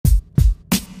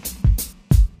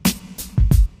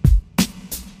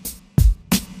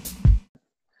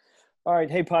All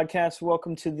right. Hey, podcast.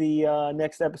 Welcome to the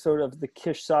next episode of the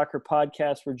Kish Soccer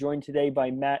Podcast. We're joined today by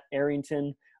Matt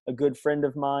Arrington, a good friend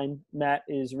of mine. Matt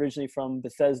is originally from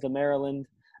Bethesda, Maryland.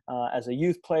 As a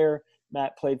youth player,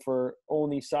 Matt played for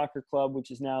Olney Soccer Club,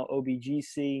 which is now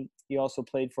OBGC. He also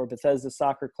played for Bethesda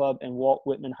Soccer Club and Walt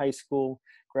Whitman High School,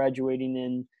 graduating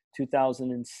in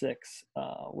 2006.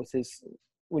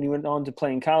 When he went on to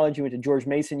play in college, he went to George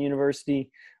Mason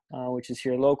University, which is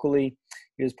here locally.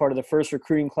 He was part of the first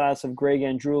recruiting class of Greg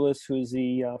Andrulis, who is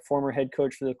the former head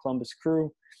coach for the Columbus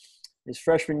Crew. His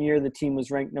freshman year, the team was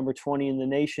ranked number 20 in the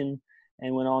nation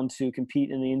and went on to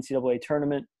compete in the NCAA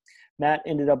tournament. Matt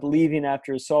ended up leaving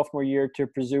after his sophomore year to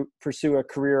pursue a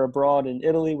career abroad in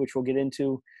Italy, which we'll get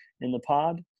into in the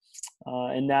pod.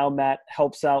 And now Matt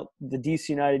helps out the DC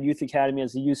United Youth Academy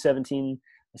as a U17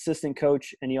 assistant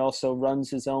coach, and he also runs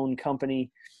his own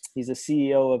company. He's a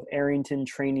CEO of Arrington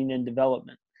Training and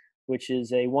Development, which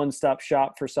is a one-stop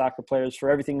shop for soccer players for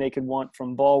everything they could want,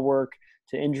 from ball work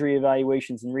to injury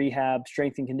evaluations and rehab,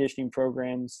 strength and conditioning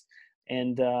programs,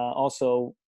 and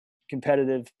also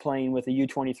competitive playing with a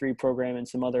U23 program and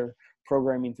some other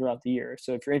programming throughout the year.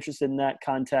 So if you're interested in that,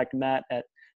 contact Matt at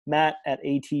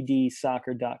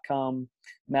atdsoccer.com.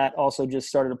 Matt also just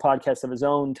started a podcast of his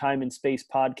own, Time and Space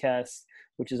Podcast,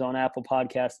 which is on Apple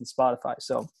Podcasts and Spotify.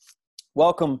 So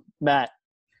welcome, Matt.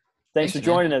 Thanks for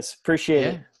joining us. Appreciate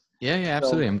it. Yeah,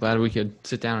 absolutely. I'm glad we could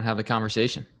sit down and have the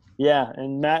conversation. Yeah,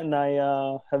 and Matt and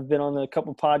I have been on a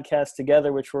couple podcasts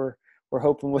together, which we're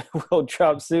hoping will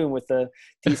drop soon with the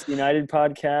DC United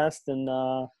podcast, and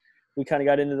we kind of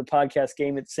got into the podcast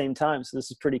game at the same time. So this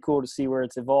is pretty cool to see where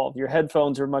it's evolved. Your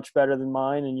headphones are much better than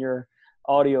mine, and your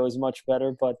audio is much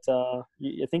better, but I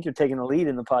think you're taking the lead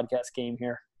in the podcast game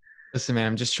here. Listen, man,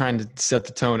 I'm just trying to set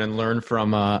the tone and learn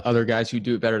from other guys who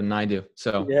do it better than I do.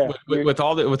 So yeah, with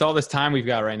all this time we've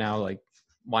got right now, like,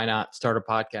 why not start a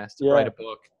podcast, write a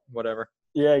book, whatever.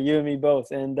 Yeah, you and me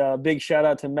both. And big shout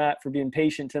out to Matt for being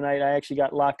patient tonight. I actually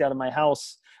got locked out of my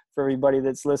house for everybody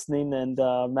that's listening, and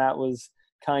Matt was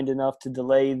kind enough to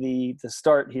delay the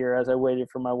start here as I waited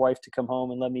for my wife to come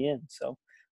home and let me in. So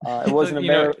it wasn't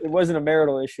it wasn't a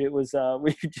marital issue. It was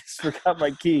we just forgot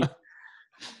my key.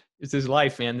 This is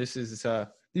life, man. This is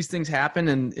these things happen,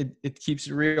 and it keeps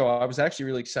it real. I was actually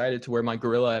really excited to wear my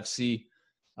Gorilla FC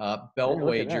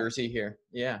Beltway jersey here.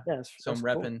 Yeah, so I'm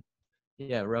repping. Cool.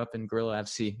 Yeah, we're up in Gorilla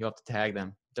FC. You'll have to tag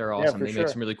them. They're awesome. They make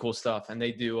some really cool stuff, and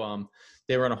they do.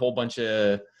 They run a whole bunch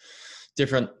of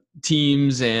different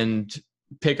teams and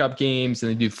pickup games, and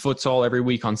they do futsal every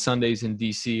week on Sundays in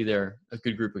DC. They're a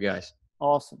good group of guys.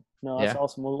 Awesome. No, that's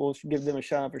awesome. We'll give them a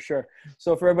shout out for sure.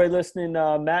 So for everybody listening,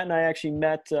 Matt and I actually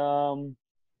met through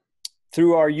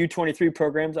our U23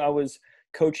 programs. I was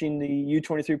coaching the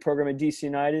U23 program at DC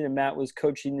United, and Matt was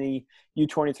coaching the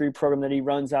U23 program that he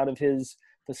runs out of his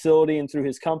facility and through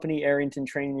his company, Arrington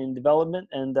Training and Development.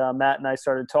 And Matt and I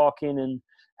started talking and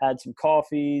had some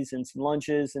coffees and some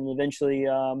lunches, and eventually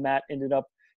Matt ended up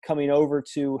coming over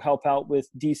to help out with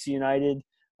DC United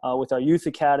with our youth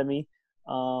academy.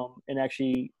 And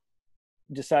actually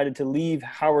decided to leave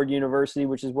Howard University,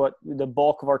 which is what the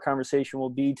bulk of our conversation will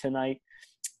be tonight.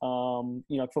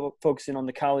 Focusing on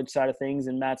the college side of things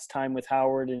and Matt's time with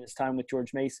Howard and his time with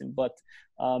George Mason. But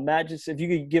Matt, just if you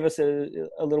could give us a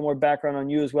little more background on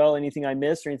you as well, anything I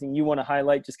missed or anything you want to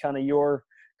highlight, just kind of your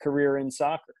career in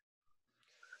soccer.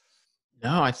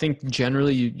 No, I think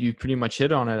generally you pretty much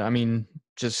hit on it. I mean,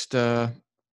 just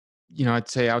I'd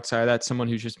say outside of that, someone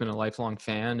who's just been a lifelong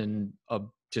fan and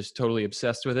just totally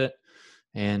obsessed with it.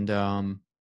 And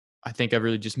I think I've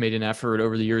really just made an effort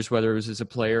over the years, whether it was as a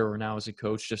player or now as a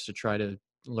coach, just to try to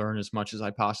learn as much as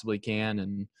I possibly can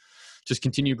and just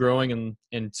continue growing.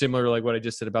 And similar to like what I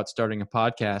just said about starting a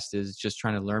podcast, is just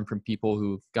trying to learn from people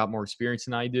who've got more experience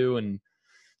than I do, and,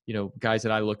 guys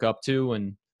that I look up to.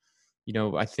 And,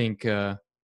 I think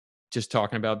just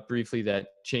talking about briefly that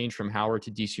change from Howard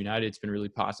to DC United, it's been a really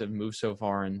positive move so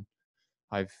far. And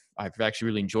I've actually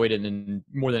really enjoyed it. And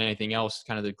more than anything else,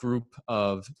 kind of the group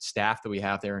of staff that we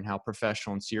have there and how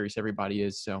professional and serious everybody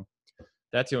is. So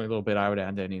that's the only little bit I would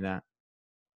add to any of that.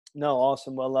 No,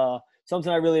 awesome. Well, something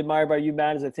I really admire about you,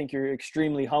 Matt, is I think you're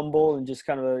extremely humble and just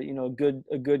kind of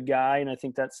a good guy. And I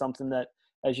think that's something that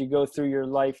as you go through your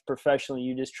life professionally,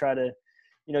 you just try to,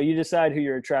 you decide who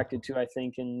you're attracted to, I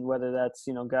think, and whether that's,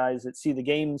 guys that see the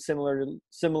game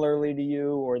similarly to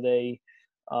you, or they,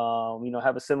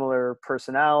 have a similar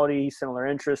personality, similar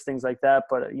interests, things like that.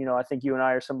 But, I think you and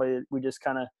I are somebody that we just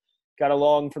kind of got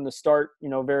along from the start,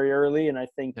 very early. And I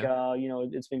think,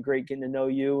 it's been great getting to know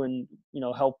you and,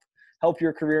 help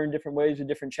your career in different ways with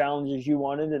different challenges you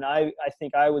wanted. And I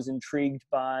think I was intrigued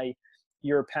by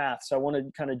your path. So I want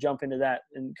to kind of jump into that,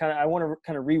 and I want to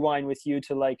kind of rewind with you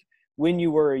to like when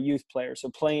you were a youth player. So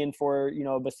playing for,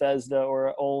 Bethesda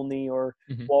or Olney or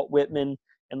Mm-hmm. Walt Whitman,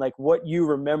 and like what you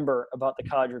remember about the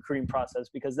college recruiting process,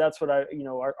 because that's what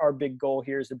our big goal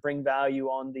here is to bring value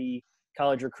on the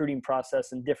college recruiting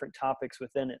process and different topics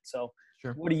within it. So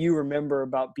Sure. what do you remember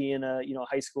about being a,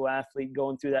 high school athlete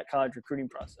going through that college recruiting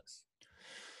process?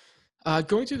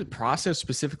 Going through the process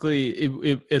specifically,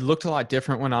 it looked a lot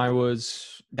different when I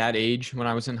was that age, when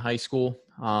I was in high school.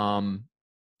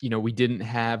 We didn't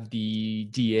have the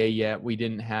DA yet. We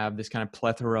didn't have this kind of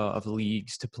plethora of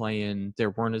leagues to play in.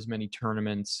 There weren't as many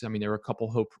tournaments. I mean, there were a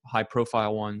couple high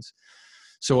profile ones.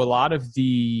 So a lot of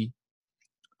the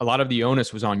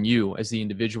onus was on you as the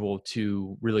individual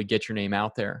to really get your name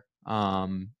out there,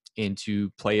 and to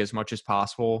play as much as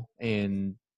possible,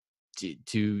 and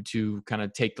to kind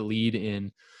of take the lead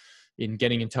in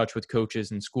getting in touch with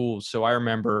coaches and schools. So I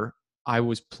remember I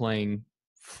was playing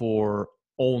for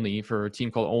Olney, for a team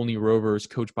called Olney Rovers,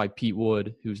 coached by Pete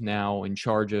Wood, who's now in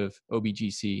charge of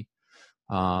OBGC,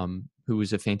 who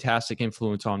was a fantastic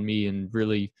influence on me and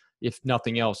really, if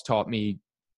nothing else, taught me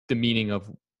the meaning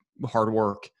of hard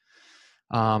work.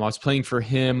 I was playing for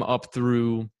him up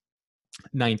through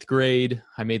 9th grade.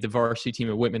 I made the varsity team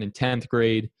at Whitman in 10th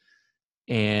grade.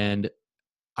 And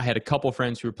I had a couple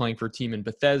friends who were playing for a team in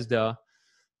Bethesda.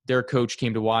 Their coach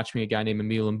came to watch me, a guy named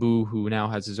Emile Mbu, who now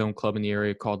has his own club in the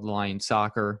area called Lion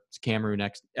Soccer. It's Cameroon,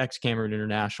 ex-Cameroon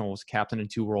International, was captain in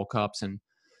 2 World Cups. And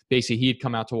basically he had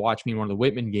come out to watch me in one of the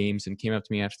Whitman games and came up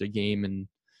to me after the game and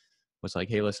was like,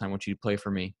 "Hey, listen, I want you to play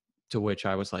for me." To which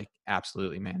I was like,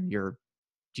 "Absolutely, man. You're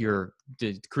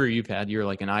the career you've had, you're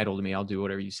like an idol to me. I'll do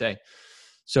whatever you say."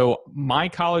 So my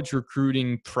college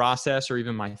recruiting process, or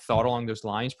even my thought along those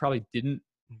lines, probably didn't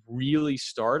really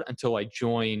start until I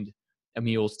joined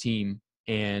Emile's team.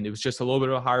 And it was just a little bit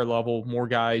of a higher level, more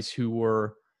guys who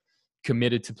were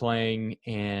committed to playing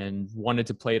and wanted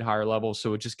to play at higher levels.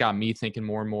 So it just got me thinking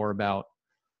more and more about,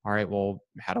 all right, well,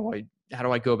 how do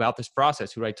I go about this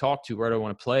process? Who do I talk to? Where do I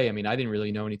want to play? I mean, I didn't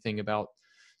really know anything about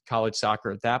college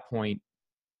soccer at that point,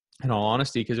 in all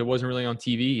honesty, because it wasn't really on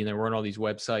TV and there weren't all these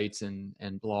websites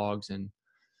and blogs and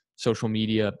social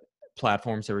media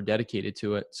platforms that were dedicated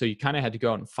to it. So you kind of had to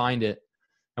go out and find it.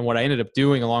 And what I ended up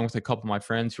doing, along with a couple of my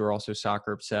friends who are also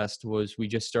soccer obsessed, was we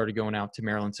just started going out to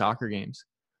Maryland soccer games.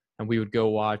 And we would go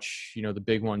watch, the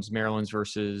big ones, Maryland's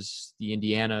versus the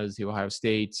Indianas, the Ohio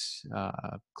States,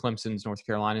 Clemson's, North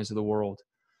Carolinas of the world.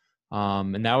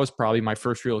 And that was probably my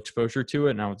first real exposure to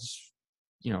it. And I was,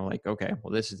 like, okay,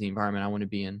 well, this is the environment I want to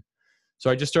be in. So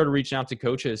I just started reaching out to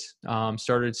coaches,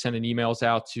 started sending emails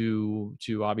out to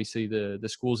obviously the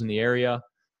schools in the area.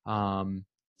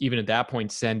 Even at that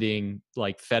point, sending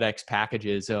like FedEx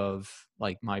packages of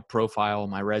like my profile,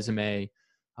 my resume,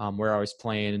 where I was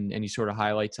playing, and any sort of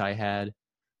highlights I had.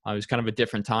 It was kind of a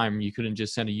different time. You couldn't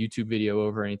just send a YouTube video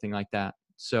over or anything like that.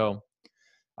 So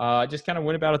I just kind of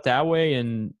went about it that way,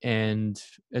 and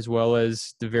as well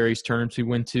as the various tournaments we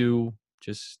went to,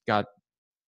 just got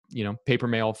paper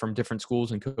mail from different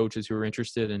schools and coaches who were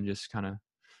interested, and just kind of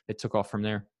it took off from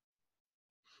there.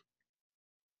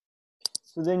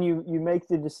 So then you make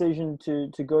the decision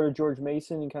to go to George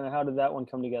Mason, and kind of how did that one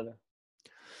come together?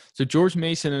 So George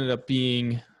Mason ended up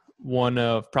being one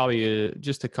of probably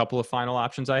just a couple of final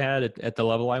options I had at the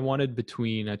level I wanted,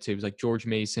 between, I'd say it was like George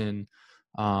Mason,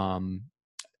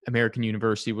 American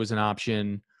University was an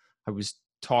option. I was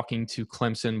talking to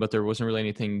Clemson, but there wasn't really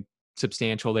anything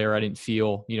substantial there. I didn't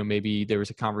feel, maybe there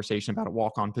was a conversation about a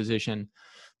walk-on position,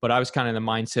 but I was kind of in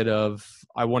the mindset of,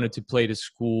 I wanted to play to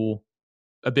school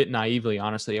a bit naively,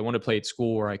 honestly. I wanted to play at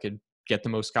school where I could get the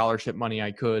most scholarship money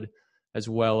I could, as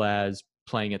well as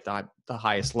playing at the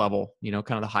highest level,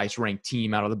 kind of the highest ranked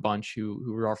team out of the bunch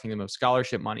who were offering the most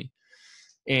scholarship money.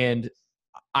 And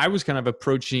I was kind of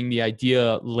approaching the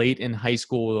idea late in high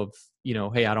school of,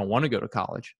 hey, I don't want to go to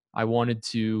college. I wanted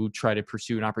to try to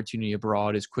pursue an opportunity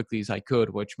abroad as quickly as I could,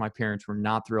 which my parents were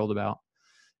not thrilled about.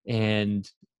 And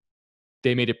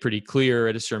they made it pretty clear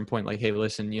at a certain point, like, hey,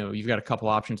 listen, you've got a couple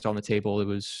options on the table. It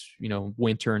was,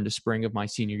 winter into spring of my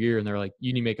senior year. And they're like,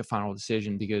 you need to make a final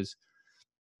decision, because,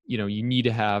 you need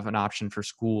to have an option for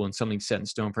school and something set in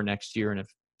stone for next year. And if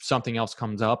something else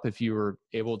comes up, if you were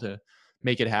able to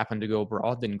make it happen to go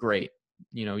abroad, then great.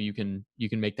 You can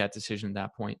make that decision at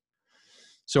that point.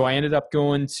 So I ended up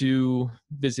going to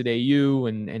visit AU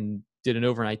and did an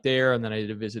overnight there. And then I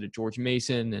did a visit at George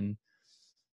Mason. And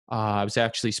I was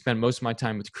actually spent most of my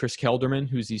time with Chris Kelderman,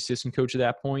 who's the assistant coach at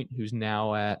that point, who's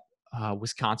now at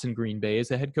Wisconsin Green Bay as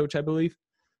the head coach, I believe.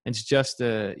 And it's just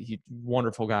a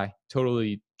wonderful guy,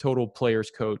 total players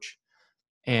coach.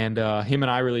 and him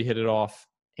and I really hit it off.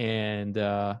 And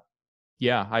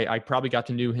yeah, I probably got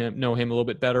to know him a little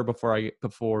bit better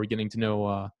before getting to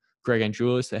know Greg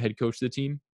Angelis, the head coach of the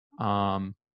team.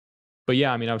 But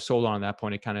yeah, I mean, I was sold on at that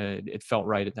point. It felt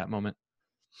right at that moment.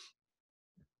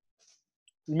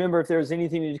 Remember if there was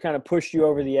anything that kind of pushed you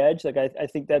over the edge? Like I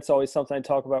think that's always something I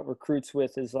talk about recruits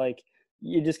with, is like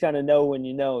you just kind of know when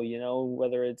you know,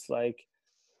 whether it's like,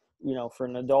 for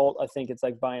an adult, I think it's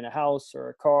like buying a house or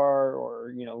a car,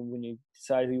 or, when you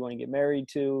decide who you want to get married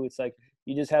to, it's like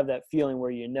you just have that feeling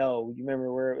where you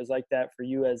remember where it was like that for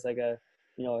you as like an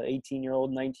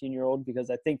 18-year-old, 19-year-old, because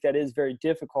I think that is very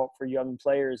difficult for young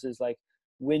players, is like,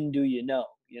 when do you know,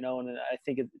 and I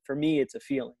think for me, it's a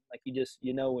feeling like you just,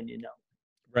 when you know.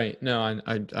 Right. No,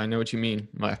 I know what you mean.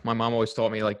 My mom always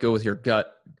taught me, like, go with your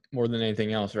gut more than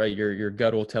anything else, right? Your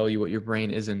gut will tell you what your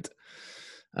brain isn't.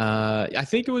 I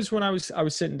think it was when I was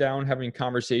sitting down having a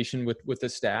conversation with the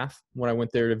staff when I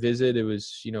went there to visit. It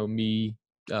was, me,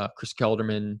 Chris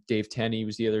Kelderman, Dave Tenney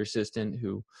was the other assistant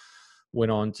who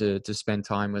went on to spend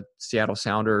time with Seattle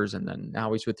Sounders, and then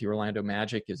now he's with the Orlando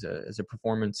Magic as a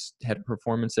head of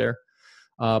performance there.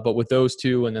 But with those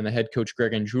two, and then the head coach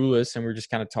Greg Angelis, and we're just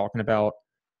kind of talking about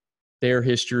their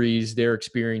histories, their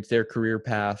experience, their career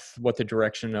path, what the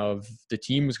direction of the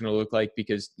team was going to look like,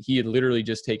 because he had literally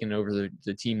just taken over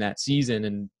the team that season,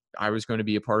 and I was going to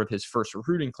be a part of his first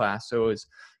recruiting class. So it was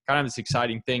kind of this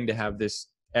exciting thing to have this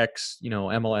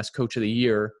MLS coach of the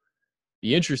year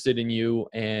be interested in you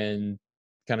and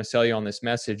kind of sell you on this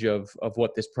message of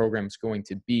what this program is going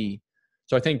to be.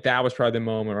 So I think that was probably the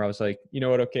moment where I was like, you know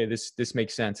what, okay, this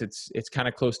makes sense. It's kind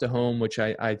of close to home, which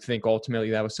I think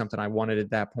ultimately that was something I wanted at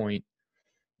that point.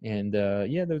 And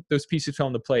those pieces fell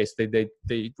into place.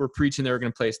 They were preaching they were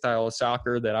going to play a style of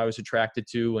soccer that I was attracted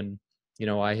to, and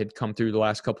I had come through the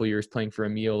last couple of years playing for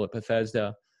Emile at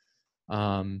Bethesda.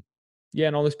 And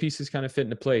all those pieces kind of fit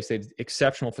into place. They had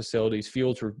exceptional facilities.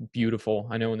 Fields were beautiful.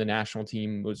 I know when the national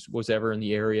team was ever in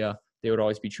the area, they would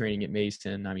always be training at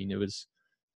Mason. I mean, it was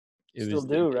Still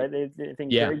do, right? I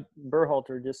think yeah. Greg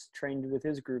Berhalter just trained with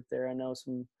his group there. I know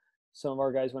some of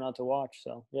our guys went out to watch.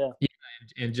 So yeah.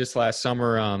 And just last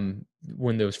summer,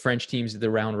 when those French teams did the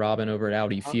round robin over at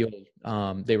Audi Field,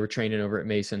 they were training over at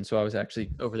Mason. So I was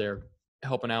actually over there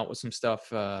helping out with some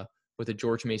stuff with the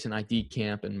George Mason ID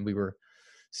camp, and we were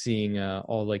seeing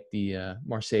all like the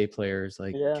Marseille players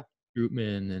like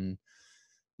Grootman and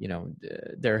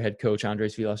their head coach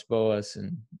Andres Villas-Boas,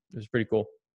 and it was pretty cool.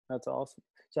 That's awesome.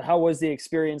 So how was the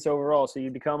experience overall? So you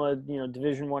become a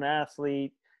Division I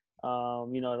athlete, at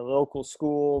a local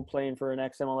school, playing for an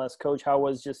ex-MLS coach. How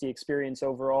was just the experience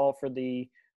overall for the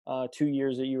 2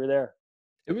 years that you were there?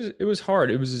 It was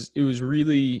hard. It was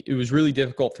really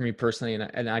difficult for me personally,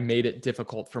 and I made it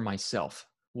difficult for myself,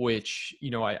 which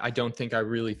I don't think I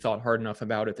really thought hard enough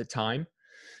about at the time.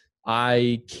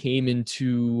 I came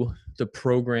into the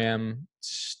program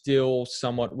still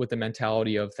somewhat with the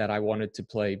mentality of that I wanted to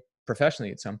play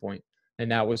professionally at some point,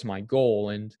 and that was my goal.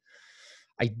 And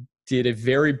I did a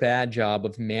very bad job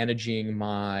of managing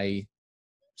my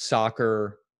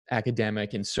soccer,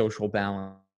 academic, and social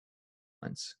balance.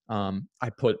 I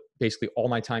put basically all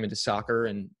my time into soccer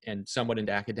and somewhat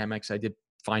into academics. I did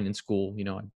fine in school,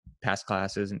 I passed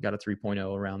classes and got a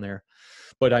 3.0 around there,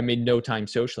 but I made no time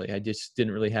socially. I just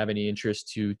didn't really have any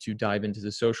interest to dive into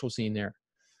the social scene there.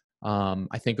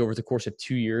 I think over the course of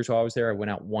 2 years while I was there, I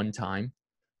went out one time,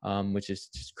 which is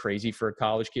just crazy for a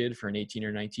college kid, for an 18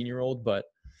 or 19-year-old. But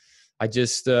I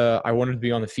just, I wanted to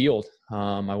be on the field.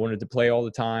 I wanted to play all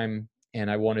the time,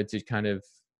 and I wanted to kind of,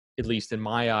 at least in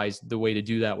my eyes, the way to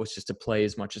do that was just to play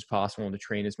as much as possible and to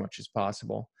train as much as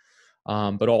possible.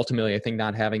 But ultimately, I think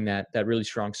not having that really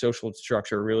strong social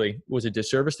structure really was a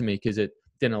disservice to me, because it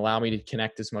didn't allow me to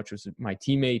connect as much with my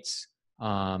teammates.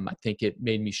 I think it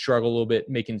made me struggle a little bit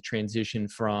making the transition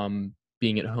from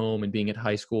being at home and being at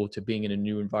high school to being in a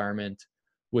new environment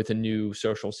with a new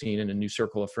social scene and a new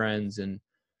circle of friends, and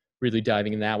really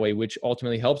diving in that way, which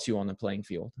ultimately helps you on the playing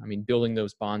field. I mean, building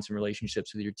those bonds and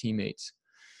relationships with your teammates.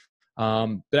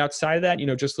 But outside of that,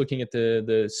 just looking at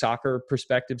the soccer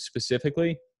perspective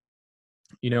specifically,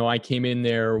 I came in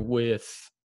there with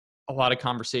a lot of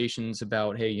conversations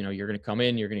about, hey, you're going to come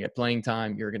in, you're going to get playing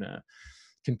time, you're going to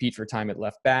compete for time at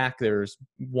left back. There's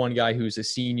one guy who's a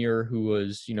senior who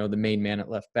was, the main man at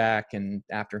left back, and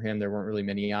after him, there weren't really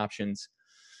many options.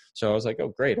 So I was like,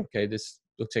 oh, great. Okay, this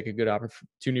looks like a good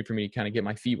opportunity for me to kind of get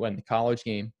my feet wet in the college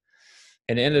game.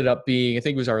 And it ended up being, I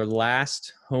think it was our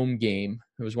last home game.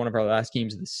 It was one of our last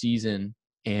games of the season,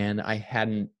 and I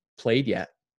hadn't played yet.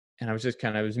 And I was just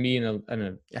it was me and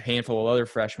a handful of other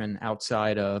freshmen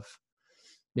outside of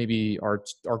maybe our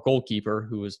goalkeeper,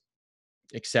 who was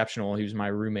exceptional. He was my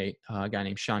roommate, a guy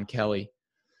named Sean Kelly.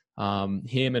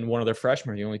 Him and one other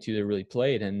freshman, the only two that really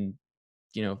played. And,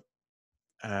 you know,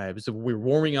 we were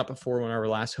warming up before one of our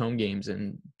last home games,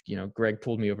 and, you know, Greg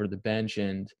pulled me over to the bench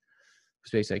and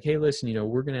was basically like, hey, listen, you know,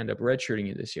 we're going to end up redshirting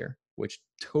you this year, which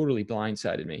totally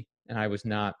blindsided me. And I was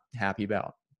not happy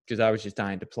about, because I was just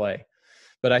dying to play.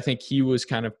 But I think he was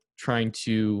kind of trying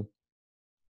to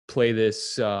play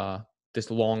this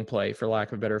long play, for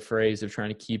lack of a better phrase, of trying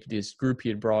to keep this group he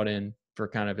had brought in for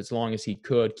kind of as long as he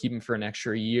could, keep him for an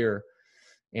extra year,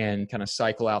 and kind of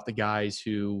cycle out the guys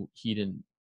who he didn't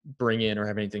bring in or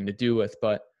have anything to do with.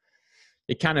 But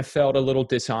it kind of felt a little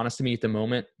dishonest to me at the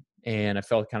moment, and I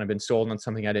felt kind of been sold on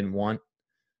something I didn't want.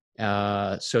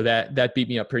 So that beat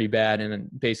me up pretty bad. And then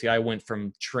basically I went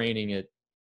from training at,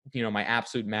 you know, my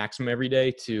absolute maximum every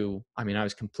day to, I mean, I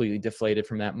was completely deflated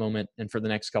from that moment. And for the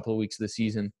next couple of weeks of the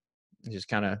season, it just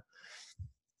kind of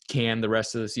canned the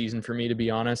rest of the season for me, to be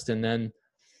honest. And then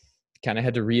kind of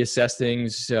had to reassess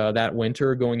things that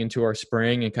winter going into our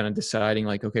spring, and kind of deciding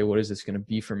like, okay, what is this going to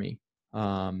be for me?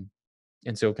 And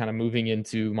so kind of moving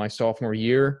into my sophomore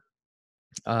year,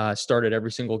 started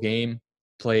every single game,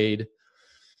 played,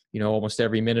 you know, almost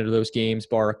every minute of those games,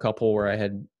 bar a couple where I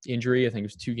had injury. I think it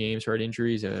was 2 games where I had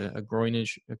injuries. A groin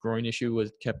issue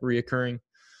was kept reoccurring.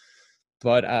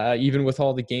 But even with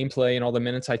all the gameplay and all the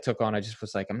minutes I took on, I just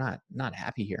was like, I'm not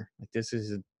happy here. Like this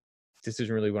isn't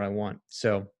really what I want.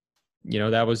 So, you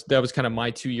know, that was kind of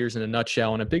my 2 years in a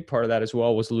nutshell. And a big part of that as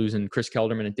well was losing Chris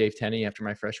Kelderman and Dave Tenney after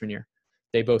my freshman year.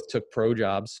 They both took pro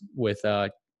jobs with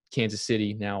Kansas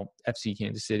City, now FC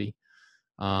Kansas City.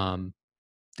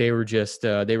 They were just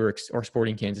or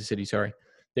Sporting Kansas City, sorry.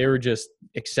 They were just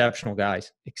exceptional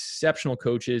guys, exceptional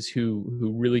coaches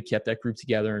who really kept that group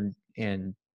together.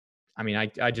 And I mean,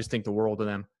 I just think the world of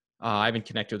them. I haven't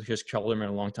connected with Chris Kelderman in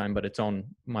a long time, but it's on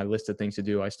my list of things to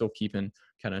do. I still keep in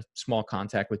kind of small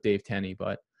contact with Dave Tenney,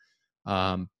 but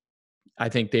I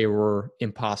think they were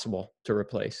impossible to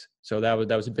replace. So that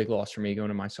was a big loss for me going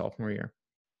to my sophomore year.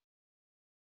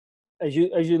 As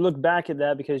you look back at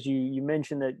that, because you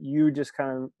mentioned that you just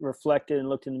kind of reflected and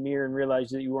looked in the mirror and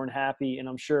realized that you weren't happy, and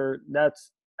I'm sure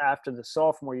that's after the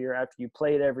sophomore year, after you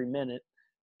played every minute,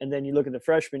 and then you look at the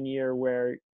freshman year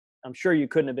where I'm sure you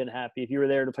couldn't have been happy if you were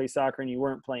there to play soccer and you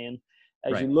weren't playing.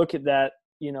 As Right. you look at that,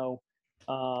 you know,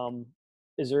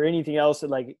 is there anything else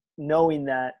that, like, knowing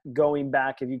that, going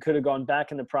back, if you could have gone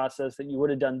back in the process, that you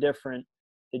would have done different,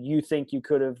 that you think you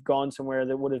could have gone somewhere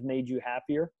that would have made you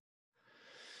happier?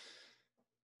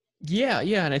 Yeah.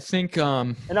 And I think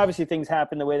And obviously things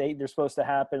happen the way they're supposed to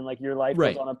happen. Like your life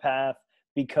was right. on a path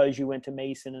because you went to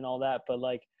Mason and all that. But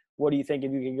like, what do you think,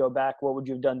 if you could go back, what would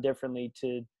you have done differently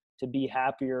to be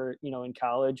happier, you know, in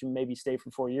college and maybe stay for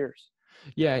 4 years?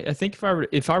 Yeah, I think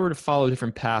if I were to follow a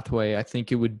different pathway, I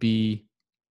think it would be,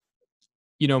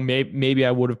 you know, maybe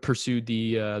I would have pursued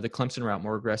the Clemson route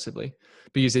more aggressively,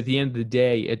 because at the end of the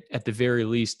day, at the very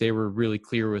least, they were really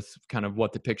clear with kind of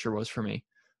what the picture was for me.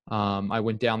 I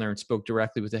went down there and spoke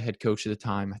directly with the head coach at the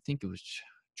time. I think it was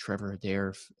Trevor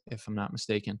Adair, if I'm not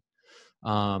mistaken.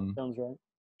 Sounds right.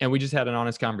 And we just had an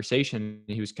honest conversation.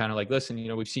 He was kind of like, listen, you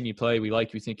know, we've seen you play. We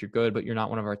like you, think you're good, but you're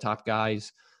not one of our top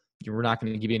guys. We're not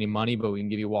going to give you any money, but we can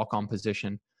give you a walk-on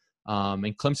position.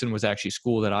 And Clemson was actually a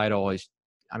school that I'd always,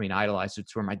 idolized.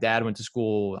 It's where my dad went to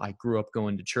school. I grew up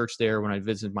going to church there when I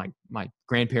visited my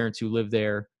grandparents who lived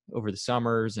there over the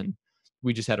summers. And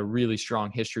we just had a really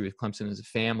strong history with Clemson as a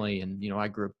family. And, you know, I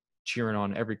grew up cheering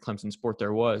on every Clemson sport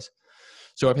there was.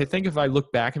 So if I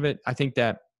look back of it, I think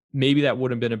that maybe that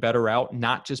would have been a better route,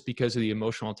 not just because of the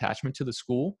emotional attachment to the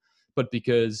school, but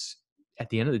because at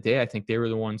the end of the day, I think they were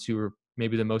the ones who were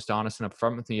maybe the most honest and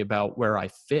upfront with me about where I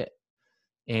fit.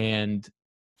 And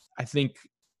I think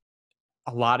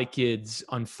a lot of kids,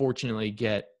 unfortunately,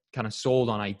 get kind of sold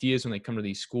on ideas when they come to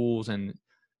these schools. And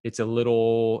it's a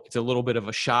little bit of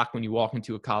a shock when you walk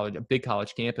into a big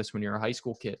college campus when you're a high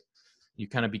school kid. You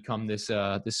kind of become this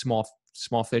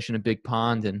small fish in a big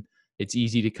pond, and it's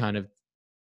easy to kind of,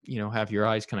 you know, have your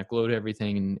eyes kind of glow to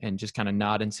everything and just kind of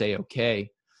nod and say, okay.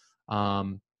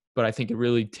 But I think it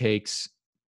really takes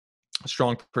a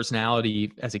strong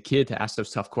personality as a kid to ask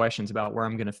those tough questions about where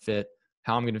I'm going to fit,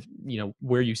 how I'm going to, you know,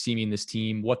 where you see me in this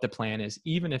team, what the plan is,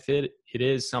 even if it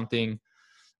is something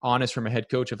honest from a head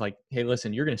coach of like, hey,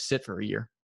 listen, you're going to sit for a year,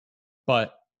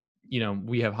 but, you know,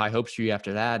 we have high hopes for you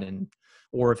after that.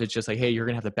 Or if it's just like, hey, you're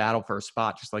going to have to battle for a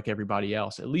spot just like everybody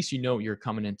else, at least you know what you're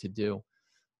coming in to do.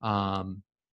 And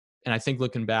I think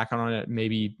looking back on it,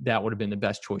 maybe that would have been the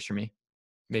best choice for me,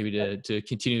 maybe to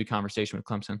continue the conversation with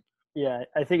Clemson. Yeah,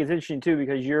 I think it's interesting too,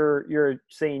 because you're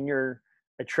saying you're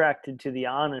attracted to the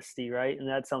honesty, right? And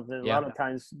that's something a Yeah. lot of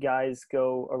times guys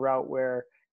go a route where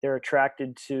they're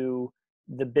attracted to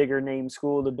the bigger name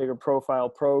school, the bigger profile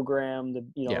program, the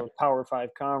Yeah. Power Five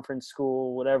conference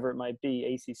school, whatever it might be,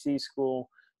 ACC school,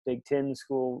 Big Ten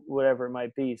school, whatever it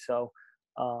might be. So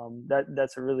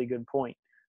that's a really good point.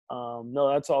 No,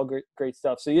 that's all great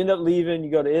stuff. So you end up leaving,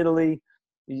 you go to Italy,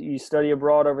 you study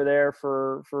abroad over there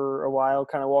for a while.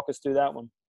 Kind of walk us through that one.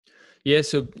 Yeah.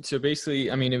 So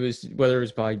basically, I mean, it was, whether it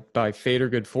was by fate or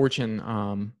good fortune,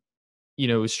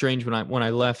 it was strange when I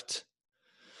left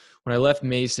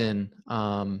Mason.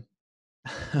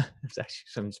 It's actually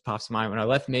something just pops to mind. When I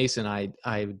left Mason, I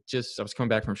was coming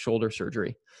back from shoulder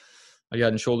surgery. I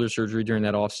got in shoulder surgery during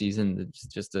that off season. It's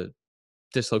just a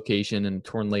dislocation and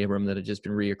torn labrum that had just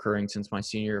been reoccurring since my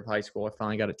senior year of high school. I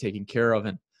finally got it taken care of.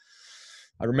 And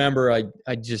I remember I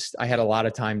had a lot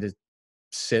of time to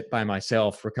sit by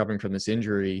myself recovering from this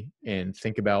injury and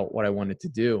think about what I wanted to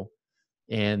do.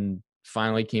 And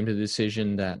finally came to the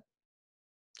decision that,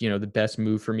 the best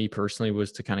move for me personally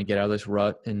was to kind of get out of this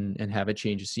rut and have a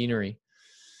change of scenery.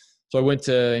 So I went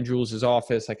to Andrew Lewis's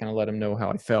office. I kind of let him know how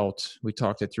I felt. We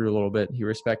talked it through a little bit. He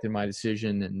respected my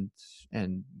decision,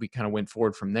 and we kind of went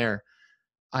forward from there.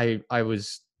 I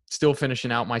was still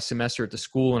finishing out my semester at the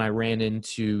school, and I ran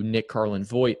into Nick Carlin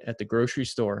Voigt at the grocery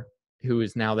store, who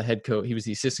is now the head coach. He was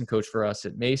the assistant coach for us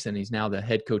at Mason. He's now the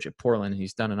head coach at Portland, and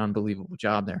he's done an unbelievable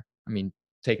job there. I mean,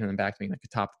 taking them back to being like a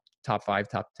top 5,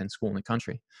 top 10 school in the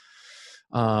country.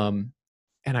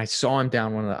 And I saw him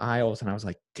down one of the aisles, and I was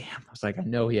like, damn, I was like, I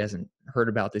know he hasn't heard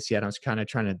about this yet. I was kind of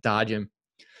trying to dodge him.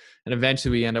 And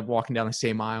eventually we end up walking down the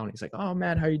same aisle, and he's like, oh,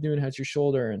 Matt, how are you doing? How's your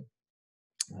shoulder? And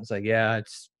I was like, yeah,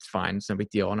 it's fine. It's no big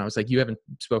deal. And I was like, you haven't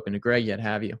spoken to Greg yet,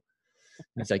 have you? And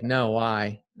he's like, no,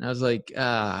 why? And I was like,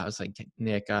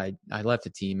 Nick, I left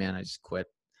the team, man. I just quit.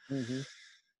 Mm-hmm.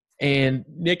 And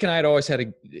Nick and I had always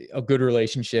had a good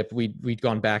relationship. We'd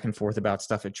gone back and forth about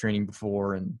stuff at training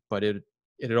before, but it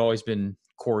had always been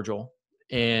cordial.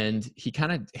 And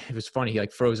it was funny. He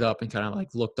like froze up and kind of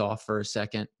like looked off for a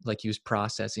second, like he was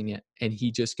processing it. And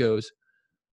he just goes,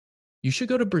 you should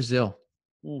go to Brazil.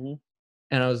 Mm-hmm.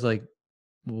 And I was like,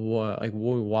 what? Like,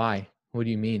 why? What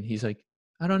do you mean? He's like,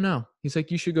 I don't know. He's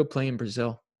like, you should go play in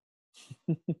Brazil.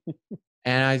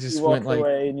 And I just went like,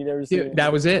 away and you never see dude,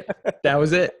 that was it. That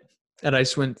was it. And I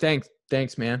just went,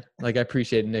 thanks, man. Like, I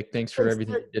appreciate it, Nick. Thanks for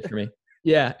everything you did for me.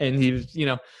 Yeah. And he was,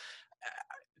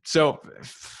 so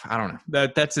I don't know.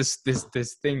 That's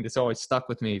this thing that's always stuck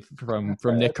with me from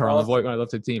Nick Carlin Voigt when I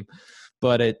left the team.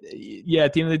 But at the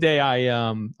end of the day,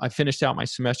 I finished out my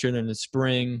semester, and in the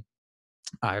spring,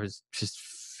 I was just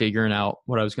figuring out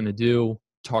what I was going to do,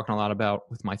 talking a lot about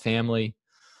with my family.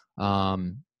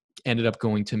 Ended up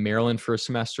going to Maryland for a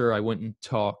semester. I went and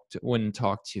talked to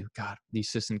the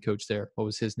assistant coach there. What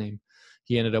was his name?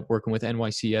 He ended up working with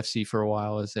NYCFC for a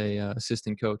while as a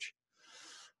assistant coach.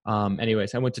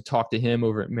 Anyways, I went to talk to him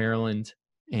over at Maryland,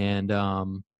 and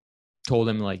told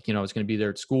him I was going to be there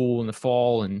at school in the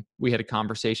fall, and we had a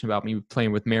conversation about me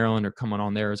playing with Maryland or coming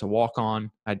on there as a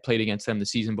walk-on. I'd played against them the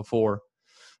season before.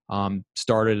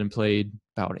 Started and played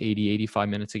about 85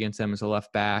 minutes against them as a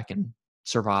left back and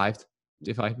survived.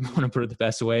 If I want to put it the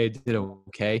best way, did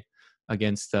okay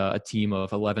against a team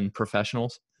of 11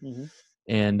 professionals. Mm-hmm.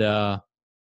 And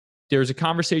there was a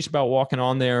conversation about walking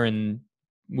on there, and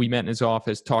we met in his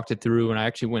office, talked it through, and I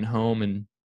actually went home and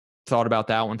thought about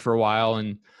that one for a while.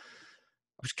 And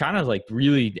I was kind of like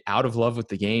really out of love with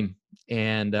the game.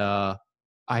 And I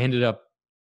ended up,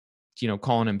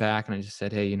 calling him back, and I just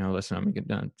said, hey, listen, I'm going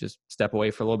to just step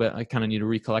away for a little bit. I kind of need to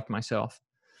recollect myself.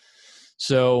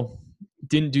 So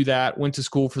didn't do that, went to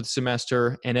school for the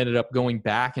semester, and ended up going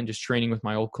back and just training with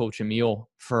my old coach, Emil,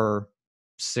 for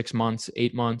 6 months,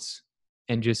 8 months,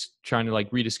 and just trying to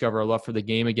rediscover a love for the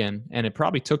game again. And it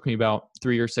probably took me about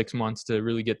 3 or 6 months to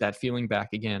really get that feeling back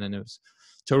again. And it was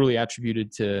totally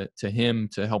attributed to him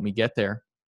to help me get there.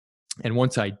 And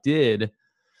once I did,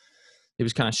 it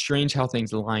was kind of strange how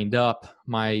things lined up.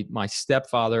 My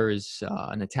stepfather is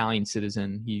an Italian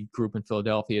citizen. He grew up in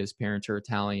Philadelphia. His parents are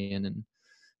Italian, and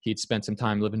he'd spent some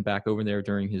time living back over there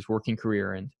during his working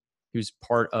career. And he was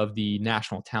part of the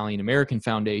National Italian American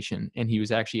Foundation. And he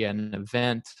was actually at an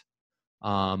event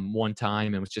one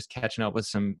time and was just catching up with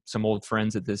some old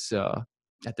friends at this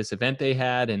event they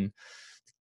had. And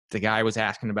the guy was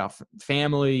asking about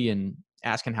family and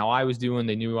asking how I was doing.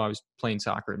 They knew I was playing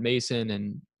soccer at Mason,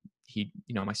 and he,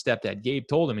 my stepdad Gabe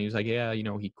told him, he was like, yeah,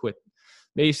 he quit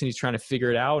Mason. He's trying to figure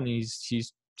it out, and he's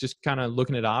just kind of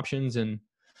looking at options, and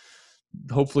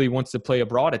hopefully wants to play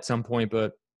abroad at some point,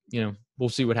 but we'll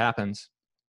see what happens.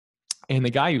 And the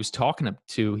guy he was talking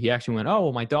to, he actually went, "Oh,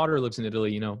 well, my daughter lives in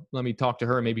Italy. Let me talk to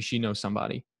her. Maybe she knows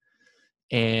somebody."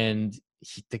 And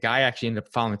the guy actually ended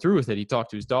up following through with it. He talked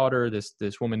to his daughter,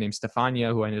 this woman named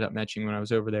Stefania, who I ended up mentioning when I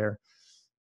was over there.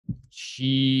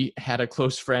 She had a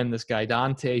close friend, this guy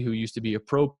Dante, who used to be a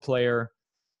pro player,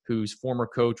 whose former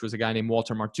coach was a guy named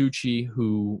Walter Martucci,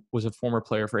 who was a former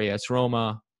player for AS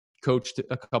Roma, coached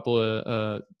a couple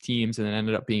of teams, and then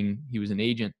ended up he was an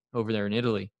agent over there in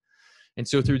Italy. And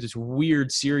so through this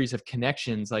weird series of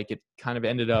connections, like it kind of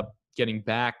ended up getting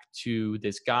back to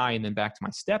this guy and then back to my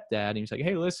stepdad. And he was like,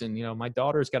 "Hey, listen, my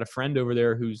daughter's got a friend over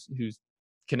there who's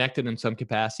connected in some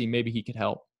capacity. Maybe he could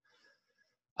help."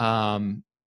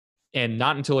 And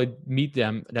not until I meet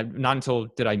them, not until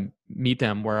did I meet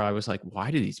them where I was like,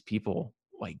 why do these people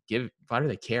why do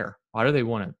they care? Why do they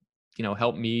want to,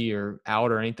 help me or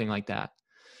out or anything like that?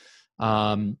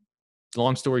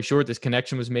 Long story short, this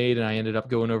connection was made and I ended up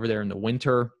going over there in the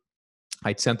winter.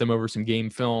 I'd sent them over some game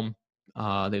film.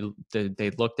 They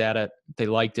looked at it. They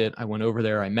liked it. I went over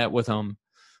there. I met with them.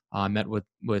 I met with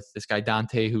this guy,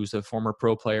 Dante, who's a former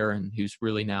pro player and who's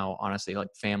really now, honestly, like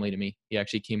family to me. He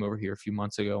actually came over here a few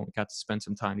months ago and got to spend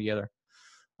some time together.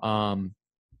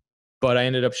 But I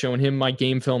ended up showing him my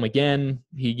game film again.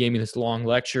 He gave me this long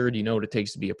lecture. Do you know what it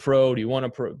takes to be a pro? Do you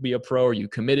want to be a pro? Are you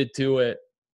committed to it?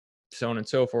 So on and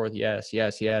so forth. Yes,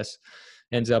 yes, yes.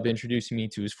 Ends up introducing me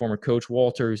to his former coach,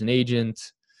 Walter, who's an agent.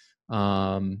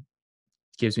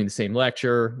 Gives me the same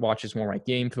lecture, watches more of my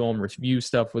game film, review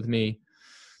stuff with me.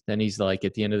 Then he's like,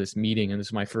 at the end of this meeting, and this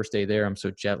is my first day there, I'm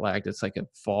so jet lagged, it's like a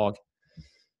fog.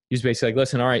 He's basically like,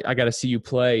 "Listen, all right, I got to see you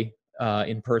play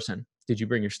in person. Did you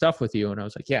bring your stuff with you?" And I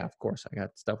was like, "Yeah, of course, I got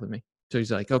stuff with me." So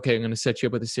he's like, "Okay, I'm going to set you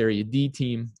up with a Serie D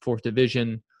team, 4th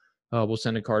division. We'll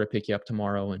send a car to pick you up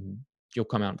tomorrow, and you'll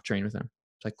come out and train with them."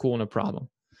 It's like, "Cool, no problem."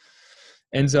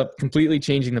 Ends up completely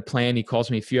changing the plan. He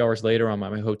calls me a few hours later. I'm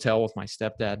at my hotel with my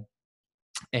stepdad.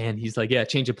 And he's like, "Yeah,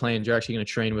 change of plans. You're actually going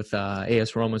to train with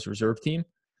AS Roma's reserve team.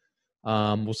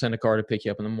 We'll send a car to pick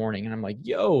you up in the morning." And I'm like,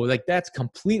 "Yo, like that's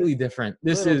completely different.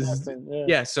 This is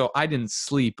yeah." So I didn't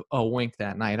sleep a wink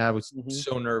that night. I was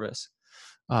so nervous.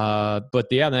 But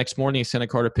yeah, the next morning he sent a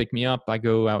car to pick me up. I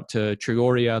go out to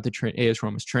Trigoria, the AS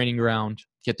Roma's training ground,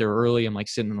 get there early. I'm like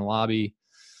sitting in the lobby.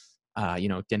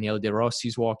 Daniele De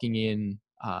Rossi's walking in,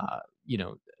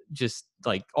 just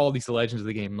like all these legends of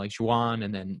the game, like Juan,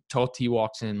 and then Totti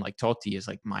walks in. Like Totti is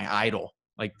like my idol,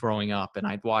 like growing up. And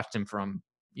I'd watched him from,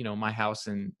 my house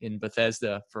in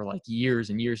Bethesda for like years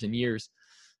and years and years.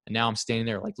 And now I'm standing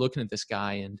there like looking at this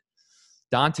guy, and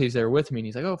Dante's there with me. And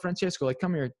he's like, "Oh, Francesco, like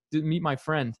come here, meet my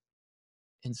friend."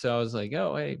 And so I was like,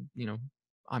 "Oh, hey,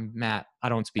 I'm Matt. I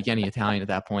don't speak any Italian at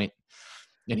that point."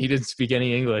 And he didn't speak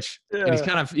any English. Yeah. And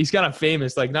he's kind of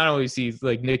famous. Like not only is he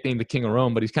like nicknamed the King of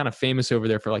Rome, but he's kind of famous over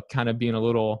there for like kind of being a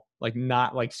little like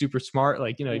not like super smart.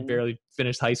 Like, he barely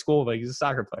finished high school, but he's a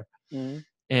soccer player.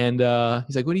 And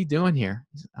he's like, "What are you doing here?"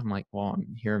 I'm like, "Well,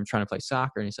 I'm here. I'm trying to play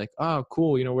soccer." And he's like, "Oh,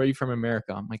 cool. Where are you from in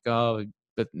America?" I'm like, "Oh,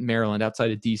 but Maryland,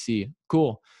 outside of DC."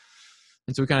 "Cool."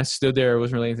 And so we kind of stood there. It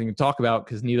wasn't really anything to talk about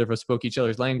because neither of us spoke each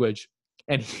other's language.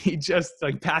 And he just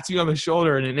like pats me on the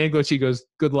shoulder, and in English he goes,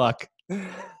 "Good luck,"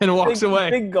 and walks away.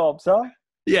 Big gulps, huh?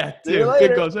 Yeah, dude.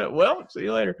 Big gulps. Well, see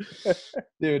you later,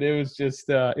 dude. It was just,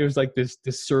 it was like this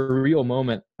surreal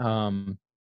moment. And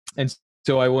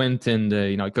so I went and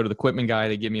I go to the equipment guy.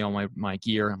 They give me all my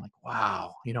gear. I'm like,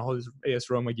 wow, all this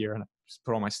AS Roma gear, and I just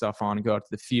put all my stuff on and go out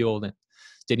to the field. And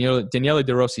Daniele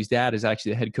De Rossi's dad is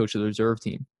actually the head coach of the reserve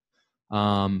team.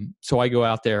 So I go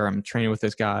out there. I'm training with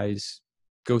those guys.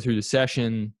 Go through the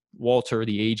session. Walter,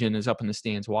 the agent, is up in the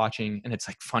stands watching, and it's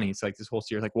like funny. It's like this whole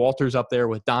series. Like Walter's up there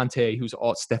with Dante,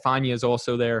 Stefania is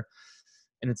also there,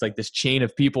 and it's like this chain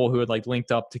of people who had like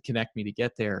linked up to connect me to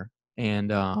get there.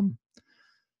 And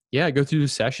I go through the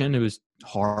session. It was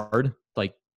hard.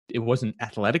 Like it wasn't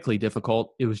athletically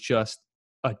difficult. It was just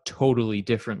a totally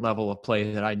different level of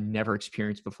play that I'd never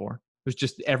experienced before. It was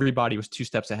just everybody was 2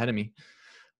 steps ahead of me.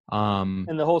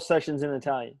 And the whole session's in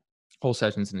Italian. Whole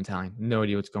session's in Italian. No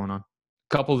idea what's going on.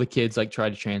 A couple of the kids like tried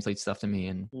to translate stuff to me,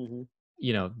 and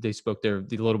they spoke the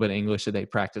little bit of English that they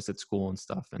practiced at school and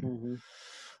stuff. And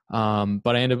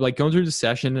but I ended up like going through the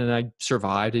session, and I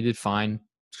survived. I did fine.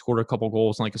 Scored a couple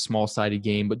goals in like a small sided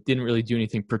game, but didn't really do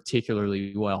anything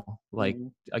particularly well. Like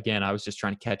again, I was just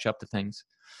trying to catch up to things.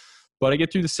 But I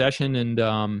get through the session,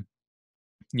 and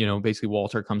basically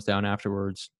Walter comes down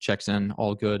afterwards, checks in,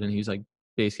 all good, and he's like,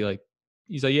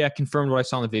 "Yeah, confirmed what I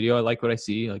saw in the video. I like what I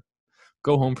see. Like,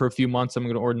 go home for a few months. I'm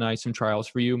going to organize some trials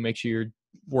for you. Make sure you're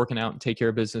working out and take care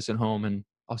of business at home, and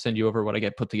I'll send you over what I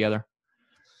get put together."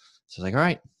 So I was like, "All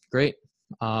right, great."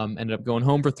 Ended up going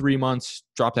home for 3 months,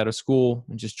 dropped out of school,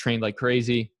 and just trained like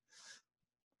crazy.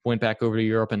 Went back over to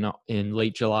Europe in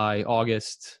late July,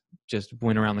 August, just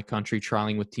went around the country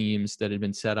trialing with teams that had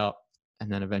been set up,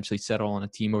 and then eventually settled on a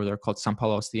team over there called San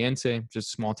Paolo Ostiense,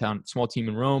 just small team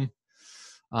in Rome.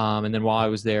 And then while I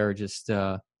was there, just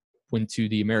went to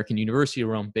the American University of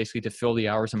Rome, basically to fill the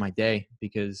hours of my day,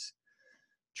 because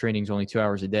training's only 2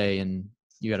 hours a day and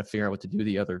you got to figure out what to do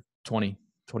the other 20,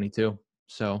 22.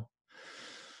 So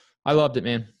I loved it,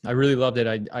 man. I really loved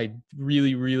it. I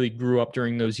really, really grew up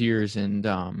during those years, and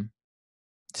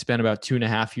spent about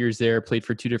 2.5 years there, played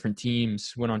for 2 different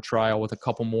teams, went on trial with a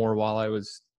couple more while I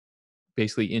was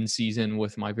basically in season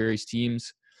with my various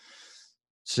teams.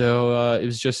 So it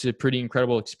was just a pretty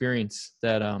incredible experience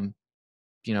that,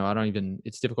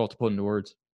 it's difficult to put into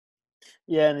words.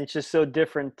 Yeah, and it's just so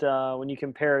different when you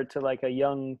compare it to like a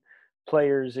young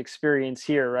player's experience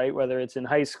here, right? Whether it's in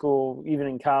high school, even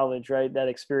in college, right? That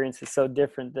experience is so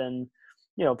different than,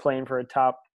 playing for a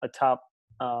top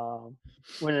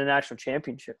winning a national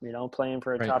championship. Playing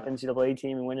for a Right. top NCAA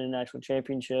team and winning a national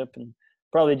championship, and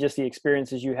probably just the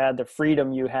experiences you had, the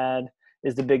freedom you had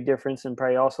is the big difference, and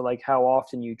probably also like how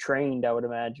often you trained, I would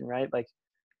imagine, right? Like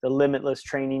the limitless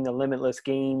training, the limitless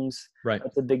games. Right.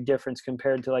 That's a big difference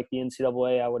compared to like the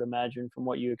NCAA, I would imagine, from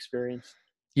what you experienced.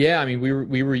 Yeah, I mean,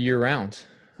 we were year round.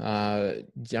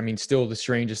 Still the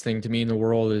strangest thing to me in the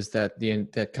world is that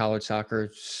that college soccer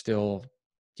is still,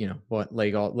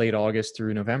 late August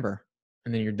through November,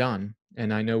 and then you're done.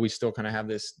 And I know we still kind of have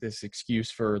this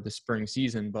excuse for the spring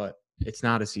season, but it's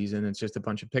not a season. It's just a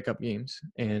bunch of pickup games,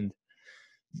 and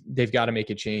they've got to make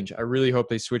a change. I really hope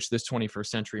they switch this 21st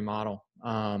century model.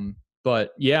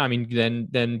 But yeah, I mean,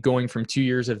 then going from 2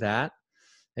 years of that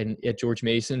and at George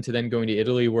Mason to then going to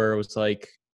Italy, where it was like,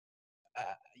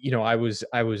 I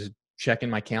was checking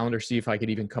my calendar, see if I could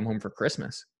even come home for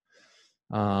Christmas.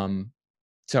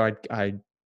 So I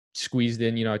squeezed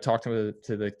in, I talked to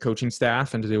the coaching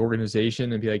staff and to the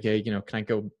organization and be like, hey, can I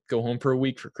go home for a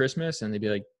week for Christmas? And they'd be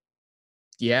like,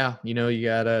 yeah, you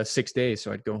got 6 days.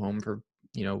 So I'd go home for,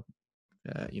 a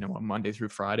Monday through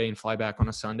Friday and fly back on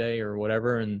a Sunday or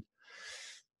whatever, and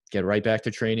get right back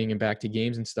to training and back to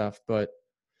games and stuff. But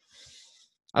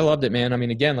I loved it, man. I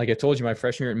mean, again, like I told you, my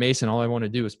freshman year at Mason, all I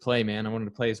wanted to do was play, man. I wanted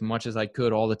to play as much as I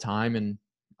could all the time. And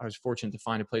I was fortunate to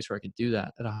find a place where I could do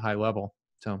that at a high level.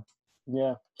 So,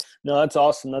 yeah, no, that's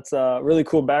awesome. That's a really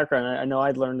cool background. I know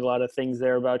I'd learned a lot of things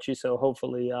there about you. So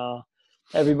hopefully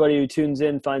everybody who tunes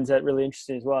in finds that really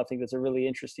interesting as well. I think that's a really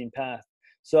interesting path.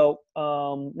 So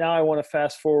now I want to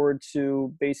fast forward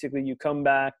to basically you come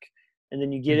back and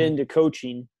then you get into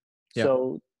coaching. Yeah.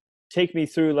 So take me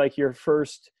through like your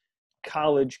first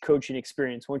college coaching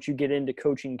experience once you get into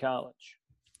coaching college.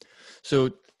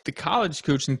 So the college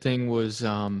coaching thing was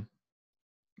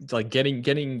like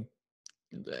getting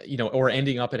or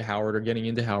ending up at Howard or getting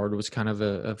into Howard was kind of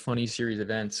a funny series of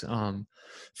events.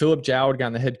 Philip Jowd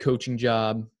got the head coaching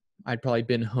job. I'd probably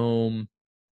been home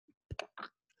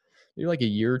maybe like a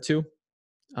year or two.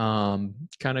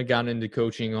 Kind of got into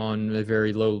coaching on a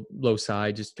very low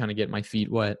side, just kind of getting my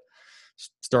feet wet,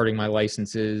 starting my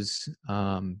licenses.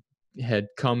 Had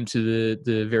come to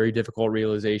the very difficult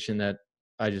realization that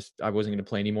I wasn't going to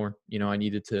play anymore.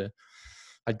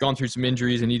 I'd gone through some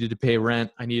injuries. I needed to pay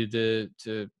rent. I needed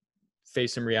to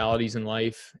face some realities in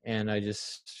life. And I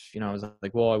just, I was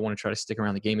like, well, I want to try to stick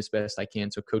around the game as best I can.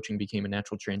 So coaching became a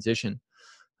natural transition.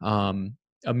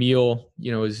 Emil,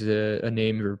 is a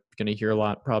name you're going to hear a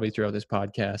lot probably throughout this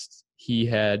podcast. He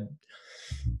had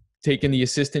taken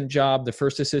the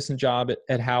first assistant job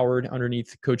at Howard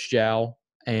underneath Coach Jow.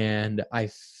 And I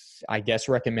guess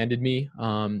recommended me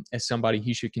as somebody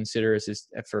he should consider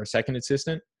for a second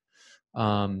assistant.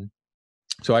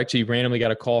 So I actually randomly got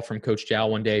a call from Coach Jow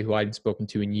one day, who I hadn't spoken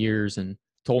to in years, and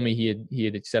told me he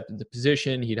had accepted the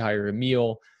position. He'd hired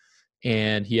Emil,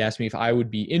 and he asked me if I would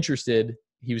be interested.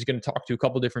 He was going to talk to a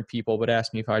couple different people, but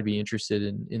asked me if I'd be interested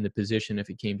in the position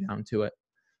if it came down to it,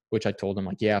 which I told him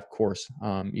like, yeah, of course.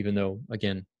 Even though,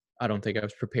 again, I don't think I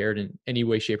was prepared in any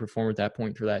way, shape, or form at that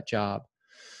point for that job.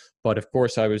 But of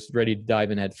course, I was ready to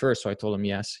dive in head first, so I told him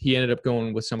yes. He ended up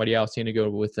going with somebody else. He ended up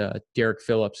going with Derek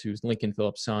Phillips, who's Lincoln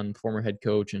Phillips' son, former head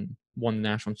coach, and won the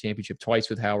national championship twice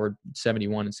with Howard,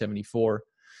 71 and 74.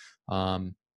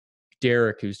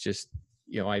 Derek, who's just,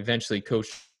 I eventually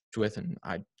coached with, and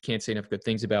I can't say enough good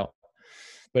things about.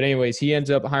 But anyways, he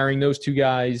ends up hiring those two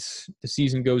guys. The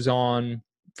season goes on.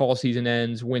 Fall season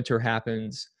ends. Winter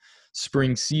happens.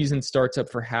 Spring season starts up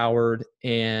for Howard,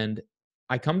 and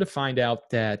I come to find out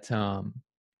that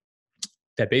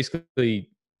that basically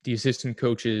the assistant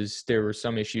coaches, there were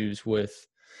some issues with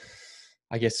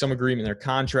I guess, some agreement in their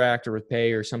contract or with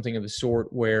pay or something of the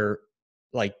sort where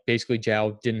like basically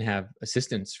Jao didn't have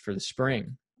assistants for the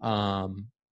spring.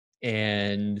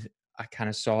 And I kind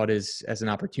of saw it as an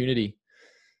opportunity.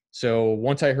 So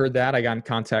once I heard that, I got in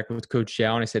contact with Coach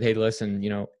Zhao and I said, hey, listen,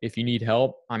 if you need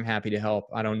help, I'm happy to help.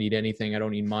 I don't need anything. I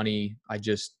don't need money. I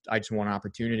just want an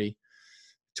opportunity.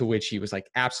 To which he was like,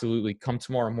 absolutely, come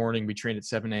tomorrow morning. We train at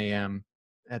 7 a.m.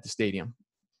 at the stadium.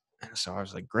 And so I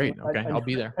was like, great. Okay, I'll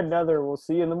be there. We'll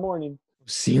see you in the morning.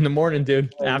 See you in the morning,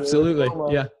 dude. Absolutely.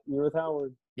 Yeah. You're with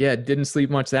Howard. Yeah, didn't sleep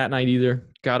much that night either.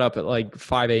 Got up at like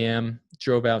 5 a.m.,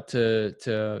 drove out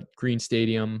to Green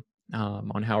Stadium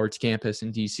on Howard's campus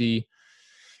in D.C.,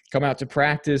 come out to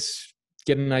practice,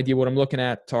 get an idea what I'm looking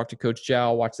at, talk to Coach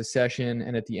Zhao, watch the session,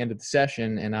 and at the end of the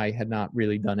session, and I had not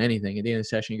really done anything. At the end of the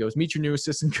session, he goes, meet your new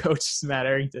assistant coach, Matt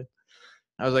Arrington.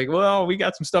 I was like, well, we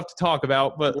got some stuff to talk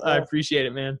about, but yeah. I appreciate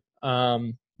it, man.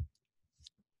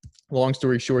 Long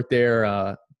story short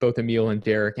there, both Emil and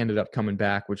Derek ended up coming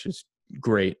back, which is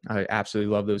great. I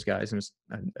absolutely love those guys. It was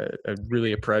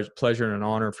really a pleasure and an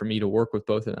honor for me to work with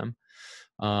both of them.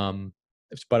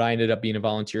 But I ended up being a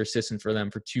volunteer assistant for them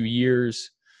for 2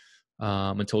 years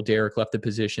until Derek left the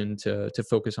position to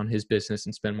focus on his business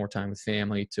and spend more time with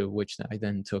family, to which I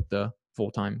then took the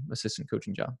full-time assistant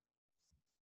coaching job.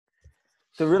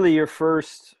 So really your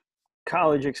first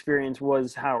college experience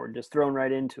was Howard, just thrown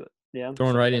right into it. Yeah.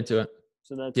 Thrown right into it.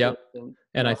 So that's yep.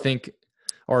 And I think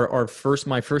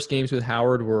my first games with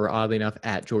Howard were, oddly enough,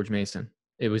 at George Mason.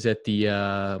 It was at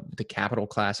the Capital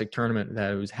Classic tournament.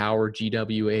 That was Howard,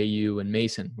 GW, AU, and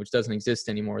Mason, which doesn't exist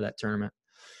anymore, that tournament.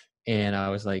 And I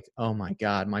was like, oh my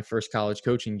God, my first college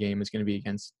coaching game is going to be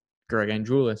against Greg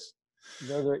Andrulis.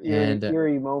 Those are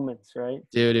eerie moments, right?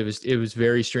 Dude, it was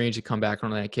very strange to come back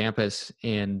onto that campus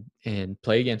and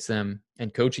play against them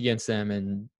and coach against them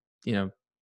and,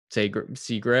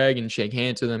 see Greg and shake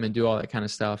hands with them and do all that kind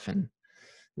of stuff. And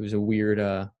it was weird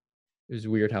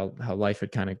how life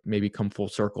had kind of maybe come full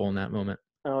circle in that moment.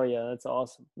 Oh yeah, that's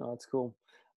awesome. No, that's cool.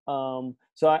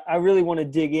 So I really want to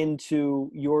dig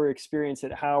into your experience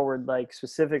at Howard, like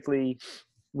specifically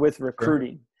with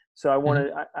recruiting. Sure. So I want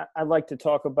to, I'd like to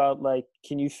talk about, like,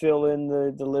 can you fill in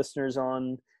the listeners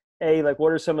on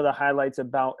what are some of the highlights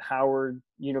about Howard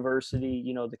University,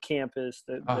 the campus,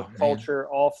 the culture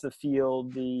off the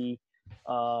field, the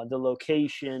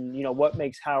location, what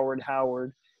makes Howard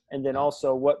Howard, and then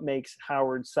also what makes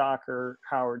Howard soccer,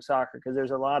 because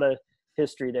there's a lot of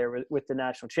history there with the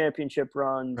national championship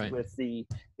runs, right, with the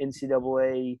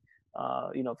NCAA,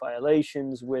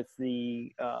 violations, with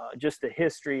the just the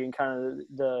history and kind of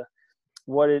the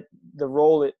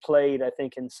role it played, I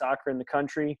think, in soccer in the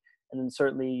country, and then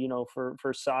certainly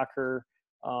for soccer,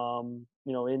 in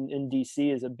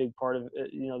DC is a big part of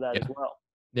that as well.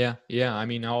 Yeah. I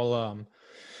mean, I'll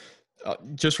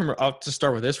just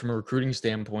start with this from a recruiting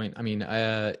standpoint. I mean,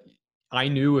 I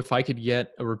knew if I could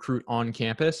get a recruit on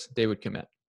campus, they would commit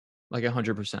like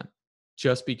 100%,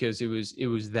 just because it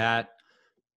was that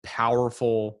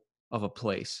powerful of a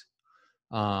place.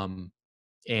 And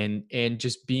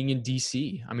just being in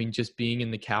DC, I mean, just being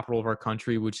in the capital of our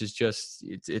country, which is just,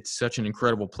 it's such an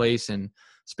incredible place. And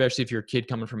especially if you're a kid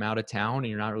coming from out of town and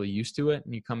you're not really used to it,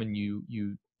 and you come and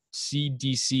you see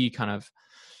DC kind of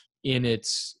in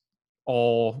its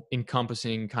all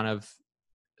encompassing kind of,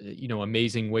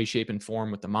 amazing way, shape, and form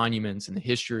with the monuments and the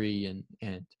history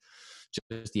and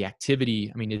just the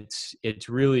activity. I mean, it's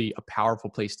really a powerful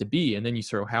place to be. And then you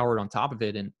throw Howard on top of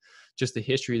it, and just the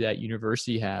history that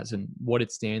university has and what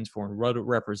it stands for and what it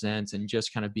represents, and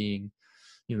just kind of being,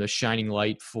 the shining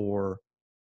light for,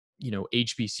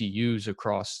 HBCUs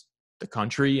across the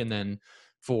country, and then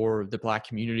for the Black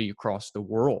community across the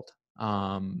world.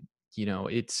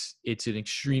 It's an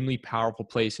extremely powerful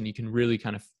place, and you can really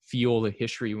kind of feel the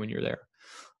history when you're there.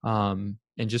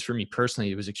 And just for me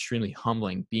personally, it was extremely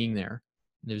humbling being there.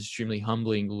 And it was extremely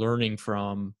humbling learning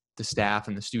from the staff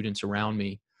and the students around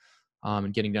me,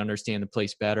 and getting to understand the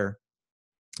place better.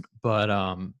 But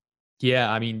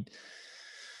I mean,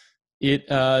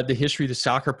 the history of the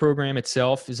soccer program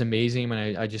itself is amazing.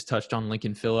 And I just touched on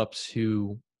Lincoln Phillips,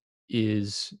 who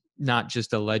is not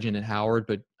just a legend at Howard,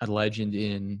 but a legend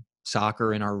in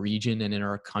soccer in our region and in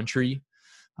our country.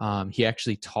 He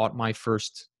actually taught my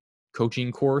first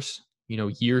coaching course,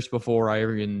 years before I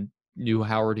even knew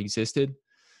Howard existed.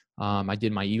 I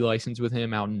did my e-license with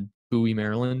him out in Bowie,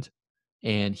 Maryland,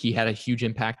 and he had a huge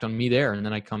impact on me there. And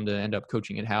then I come to end up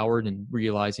coaching at Howard and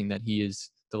realizing that he is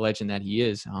the legend that he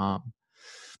is.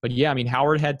 But yeah, I mean,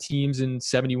 Howard had teams in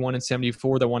 71 and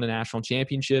 74 that won the national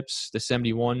championships. The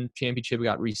 71 championship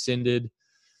got rescinded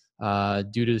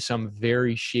due to some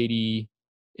very shady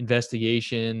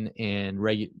investigation and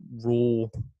regulation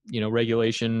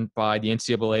by the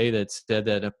NCAA that said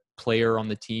that a player on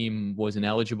the team was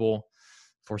ineligible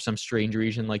for some strange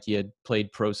reason, like he had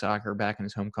played pro soccer back in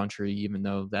his home country, even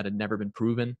though that had never been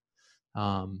proven.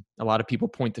 A lot of people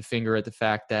point the finger at the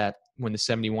fact that when the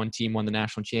 71 team won the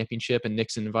national championship and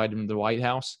Nixon invited them to the White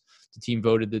House, the team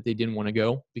voted that they didn't want to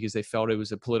go because they felt it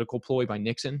was a political ploy by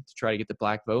Nixon to try to get the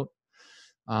black vote.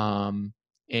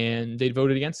 And they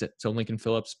voted against it. So Lincoln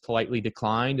Phillips politely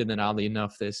declined. And then oddly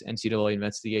enough, this NCAA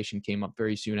investigation came up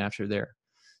very soon after their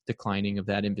declining of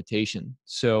that invitation.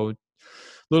 So a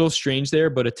little strange there,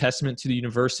 but a testament to the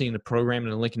university and the program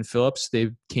and Lincoln Phillips.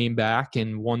 They came back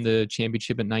and won the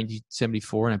championship in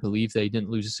 1974. And I believe they didn't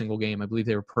lose a single game. I believe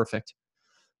they were perfect.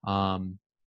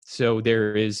 So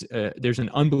there's an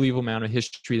unbelievable amount of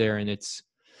history there. And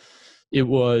it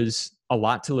was a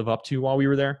lot to live up to while we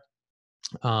were there.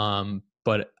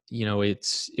 But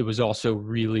it was also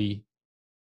really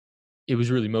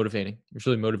motivating. It was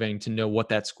really motivating to know what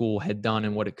that school had done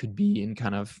and what it could be and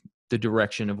kind of the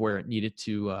direction of where it needed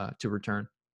to return.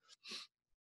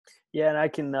 Yeah. And I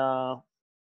can,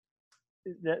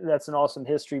 that's an awesome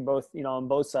history, both, on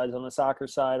both sides, on the soccer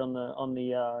side, on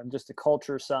the just the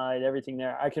culture side, everything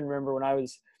there. I can remember when I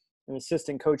was an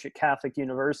assistant coach at Catholic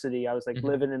University, I was like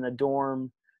living in a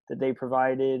dorm that they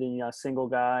provided, and a single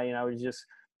guy, and I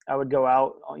would go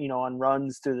out, on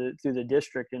runs through the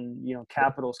district, and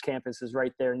Capitol's campus is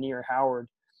right there near Howard,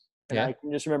 and I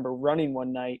can just remember running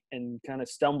one night and kind of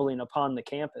stumbling upon the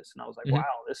campus, and I was like, wow,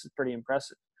 this is pretty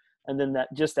impressive. And then that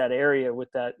area with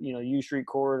that U Street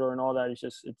corridor and all that is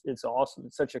just it's awesome.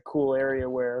 It's such a cool area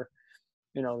where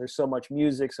there's so much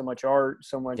music, so much art,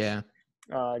 so much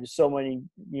just so many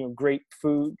great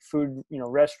food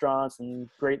restaurants and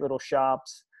great little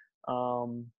shops.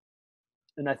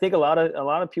 And I think a lot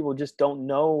of people just don't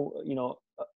know,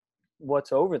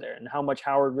 what's over there and how much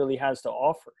Howard really has to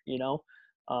offer,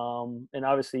 and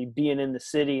obviously being in the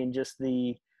city and just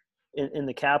in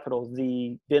the capital,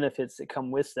 the benefits that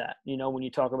come with that, when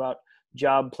you talk about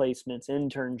job placements,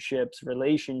 internships,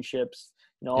 relationships,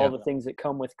 all the things that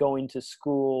come with going to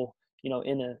school,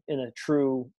 in a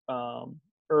true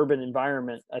urban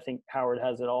environment. I think Howard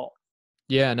has it all.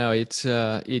 Yeah, no, it's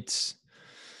an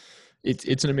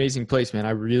amazing place, man.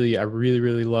 I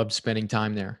really loved spending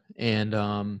time there. And,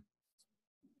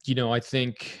 I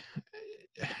think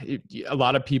a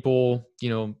lot of people,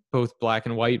 both black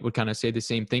and white would kind of say the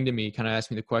same thing to me, kind of ask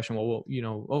me the question, well,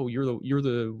 you're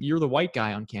the white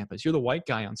guy on campus. You're the white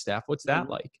guy on staff. What's that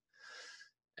like?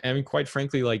 I mean, quite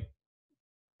frankly, like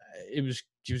it was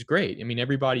great. I mean,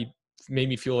 everybody made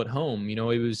me feel at home,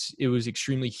 it was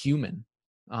extremely human.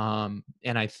 And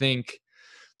I think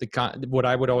what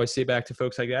I would always say back to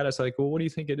folks like that is like, well, what do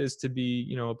you think it is to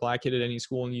be, a black kid at any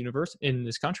school in the university in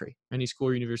this country, any school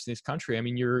or university in this country? I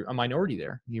mean, you're a minority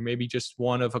there. You're maybe just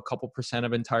one of a couple percent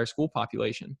of entire school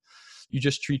population. You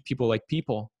just treat people like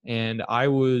people. And I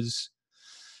was,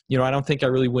 I don't think I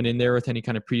really went in there with any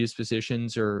kind of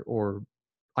predispositions or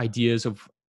ideas of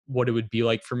what it would be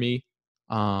like for me.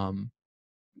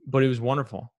 But it was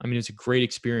wonderful. I mean, it's a great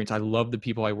experience. I love the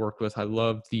people I worked with. I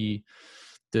love the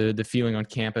feeling on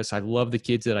campus. I love the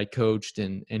kids that I coached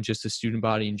and just the student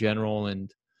body in general.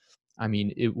 And I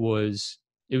mean, it was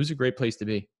a great place to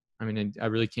be. I mean, I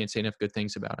really can't say enough good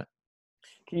things about it.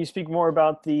 Can you speak more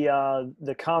about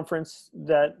the conference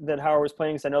that Howard was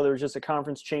playing? Because I know there was just a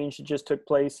conference change that just took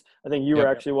place. I think you were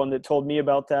actually one that told me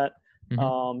about that.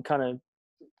 Kind of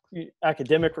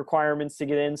academic requirements to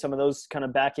get in, some of those kind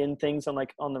of back end things on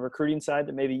the recruiting side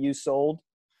that maybe you sold.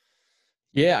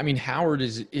 Yeah, I mean, Howard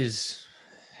is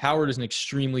an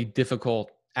extremely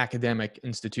difficult academic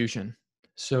institution.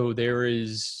 So there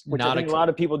is which I think a lot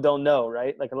of people don't know,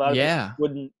 right? Like a lot of people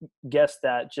wouldn't guess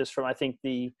that just from, I think,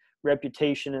 the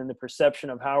reputation and the perception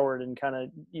of Howard, and kind of,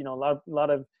 a lot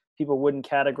of people wouldn't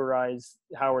categorize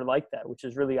Howard like that, which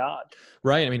is really odd.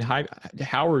 Right. I mean,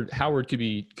 Howard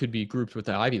could be grouped with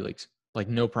the Ivy Leagues, like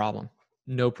no problem.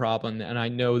 And I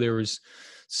know there was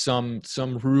some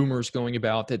rumors going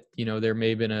about that, there may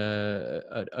have been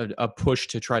a push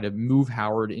to try to move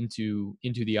Howard into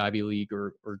the Ivy League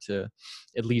or to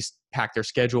at least pack their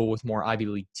schedule with more Ivy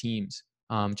League teams,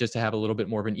 just to have a little bit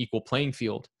more of an equal playing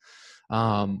field.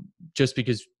 Just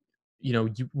because,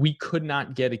 we could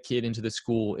not get a kid into the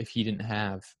school if he didn't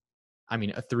have, I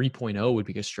mean, a 3.0 would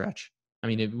be a stretch. I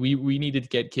mean, if we needed to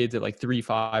get kids at like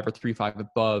 3.5 or 3.5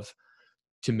 above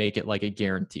to make it like a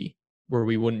guarantee, where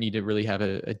we wouldn't need to really have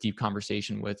a deep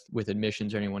conversation with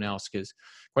admissions or anyone else. Because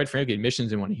quite frankly, admissions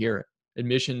didn't want to hear it.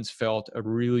 Admissions felt a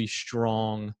really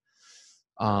strong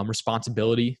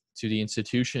responsibility to the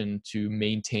institution to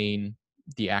maintain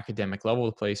the academic level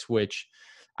of the place, which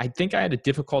I think I had a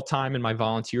difficult time in my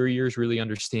volunteer years really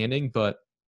understanding. But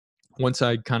once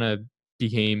I kind of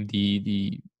became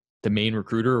the main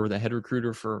recruiter or the head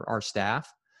recruiter for our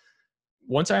staff,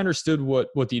 once I understood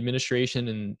what the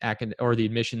administration and or the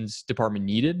admissions department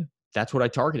needed, that's what I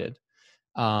targeted.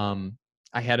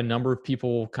 I had a number of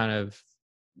people kind of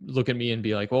look at me and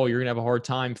be like, "Well, you're gonna have a hard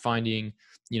time finding,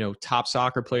 top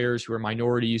soccer players who are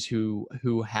minorities who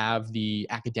have the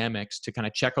academics to kind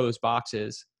of check all those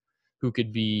boxes, who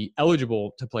could be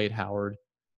eligible to play at Howard,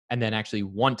 and then actually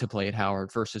want to play at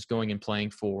Howard versus going and playing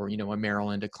for a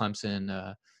Maryland, a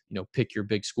Clemson, pick your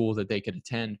big school that they could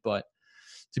attend." But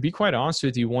to be quite honest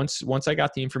with you, once I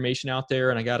got the information out there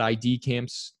and I got ID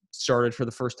camps started for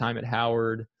the first time at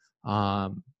Howard,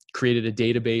 created a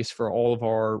database for all of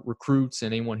our recruits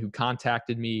and anyone who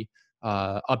contacted me,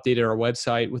 updated our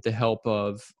website with the help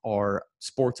of our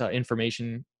sports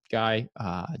information guy,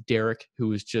 Derek, who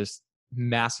was just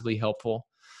massively helpful,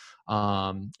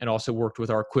 and also worked with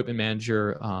our equipment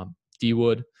manager,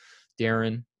 D-Wood,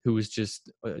 Darren, who was just,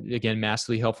 again,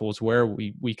 massively helpful as well.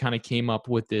 We kind of came up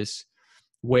with this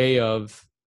way of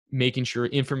making sure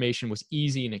information was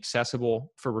easy and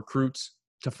accessible for recruits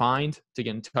to find, to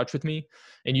get in touch with me.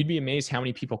 And you'd be amazed how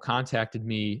many people contacted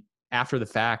me after the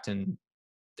fact and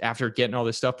after getting all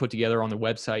this stuff put together on the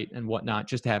website and whatnot,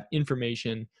 just to have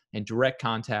information and direct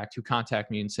contact, who contact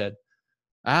me and said,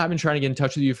 "I've been trying to get in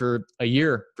touch with you for a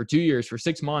year, for 2 years, for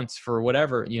 6 months, for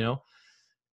whatever,"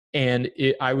 and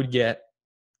I would get,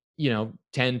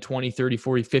 10, 20, 30,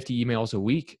 40, 50 emails a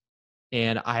week.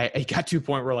 And I got to a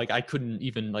point where I couldn't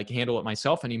even handle it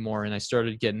myself anymore. And I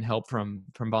started getting help from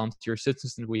volunteer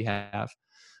assistants that we have,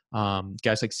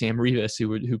 guys like Sam Rivas,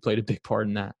 who played a big part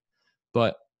in that.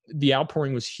 But the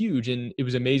outpouring was huge, and it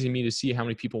was amazing me to see how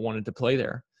many people wanted to play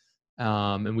there.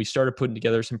 And we started putting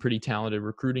together some pretty talented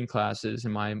recruiting classes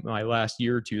in my last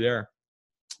year or two there.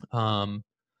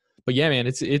 But yeah, man,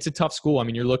 it's a tough school. I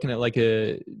mean, you're looking at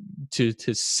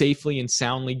to safely and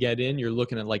soundly get in, you're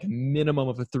looking at a minimum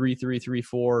of a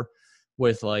 3.334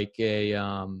 with a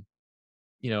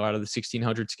out of the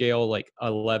 1600 scale,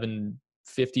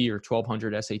 1150 or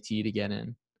 1200 SAT to get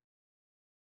in.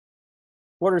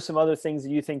 What are some other things that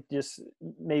you think just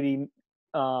maybe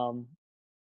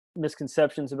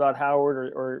misconceptions about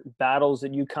Howard or battles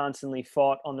that you constantly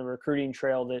fought on the recruiting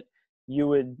trail that you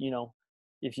would,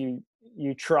 if you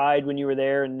tried when you were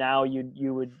there and now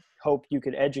you would hope you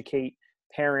could educate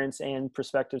parents and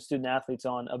prospective student athletes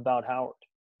on about Howard?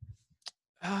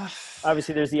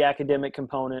 Obviously there's the academic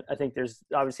component. I think there's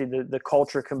obviously the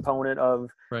culture component of,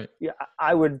 right. Yeah,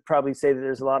 I would probably say that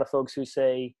there's a lot of folks who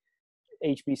say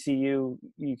HBCU,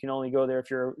 you can only go there if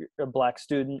you're a Black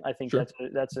student. I think Sure.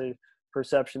 that's a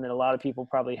perception that a lot of people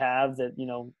probably have that,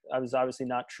 I was obviously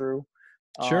not true.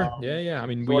 Sure. Yeah. I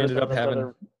mean, so we ended up having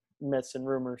other myths and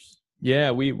rumors.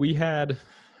 Yeah, we had,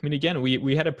 again,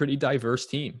 we had a pretty diverse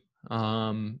team.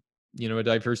 A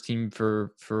diverse team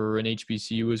for an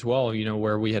HBCU as well,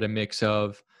 where we had a mix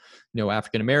of,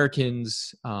 African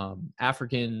Americans,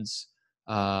 Africans,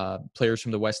 players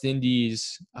from the West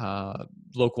Indies,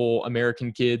 local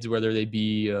American kids, whether they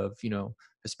be of,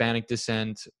 Hispanic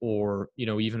descent or,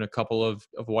 even a couple of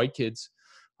white kids,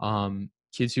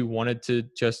 kids who wanted to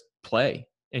just play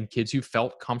and kids who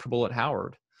felt comfortable at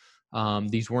Howard.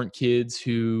 These weren't kids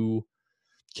who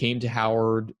came to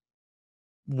Howard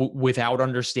without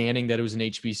understanding that it was an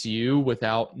HBCU,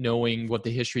 without knowing what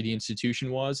the history of the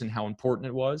institution was and how important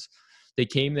it was. They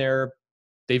came there,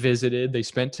 they visited, they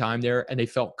spent time there, and they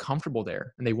felt comfortable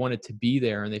there, and they wanted to be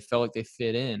there, and they felt like they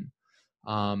fit in.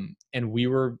 And we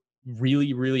were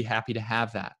really, really happy to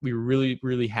have that. We were really,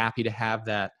 really happy to have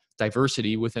that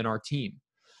diversity within our team.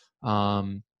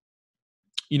 Outside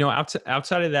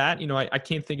of that, I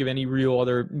can't think of any real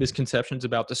other misconceptions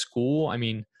about the school. I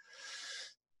mean,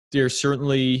 there's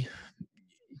certainly,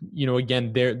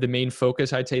 again, the main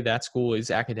focus, I'd say that school is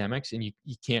academics, and you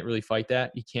can't really fight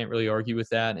that. You can't really argue with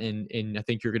that. And I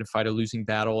think you're going to fight a losing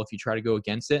battle if you try to go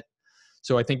against it.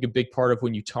 So I think a big part of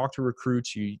when you talk to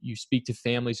recruits, you speak to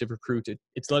families of recruits,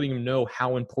 it's letting them know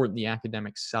how important the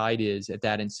academic side is at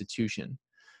that institution.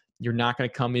 You're not going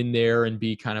to come in there and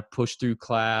be kind of pushed through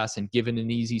class and given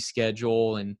an easy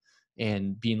schedule and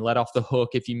being let off the hook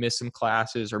if you miss some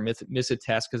classes or miss a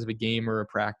test because of a game or a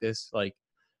practice.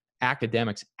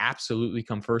 Academics absolutely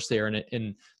come first there.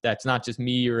 And that's not just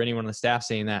me or anyone on the staff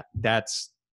saying that.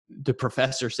 That's the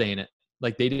professor saying it.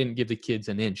 They didn't give the kids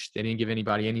an inch. They didn't give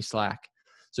anybody any slack.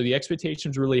 So the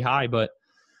expectation's really high. But,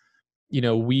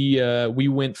 we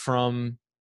went from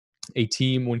a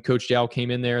team when Coach Dow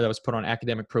came in there that was put on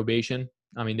academic probation.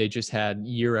 I mean, they just had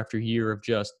year after year of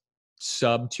just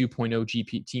sub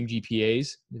 2.0 team GPAs.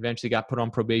 Eventually got put on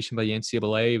probation by the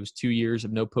NCAA. It was 2 years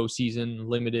of no postseason,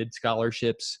 limited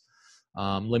scholarships,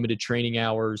 limited training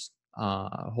hours,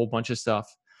 a whole bunch of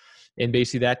stuff. And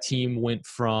basically that team went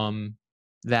from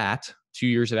that 2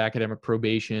 years of academic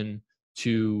probation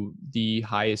to the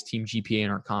highest team GPA in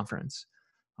our conference.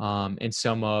 And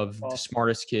some of the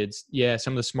smartest kids,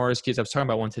 some of the smartest kids, I was talking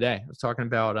about one today. I was talking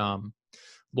about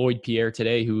Lloyd Pierre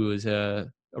today, who was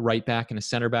a right back and a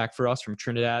center back for us from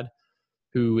Trinidad,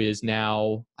 who is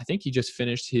now, I think he just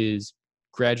finished his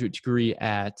graduate degree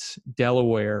at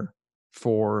Delaware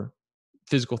for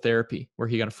physical therapy, where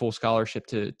he got a full scholarship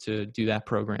to do that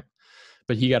program.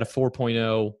 But he got a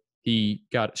 4.0. He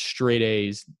got straight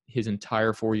A's his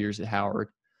entire 4 years at Howard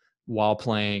while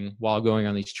playing, while going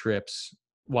on these trips,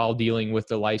 while dealing with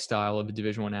the lifestyle of a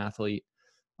Division I athlete.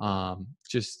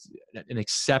 Just an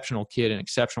exceptional kid, an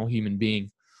exceptional human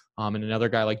being. And another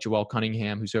guy like Joel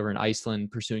Cunningham, who's over in Iceland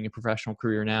pursuing a professional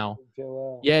career now.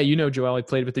 Joel. Yeah, you know Joel. He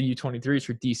played with the U23s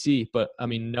for DC. But, I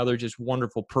mean, another just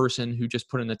wonderful person who just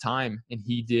put in the time. And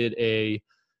he did a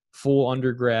full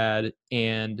undergrad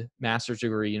and master's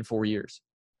degree in 4 years.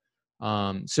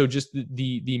 So just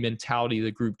the mentality of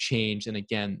the group changed. And,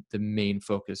 again, the main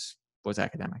focus was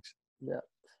academics. Yeah.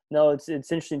 No, it's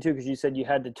interesting, too, because you said you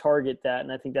had to target that.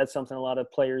 And I think that's something a lot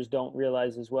of players don't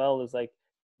realize as well is, like,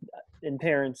 in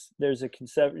parents, there's a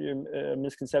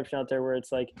misconception out there where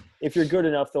it's like, if you're good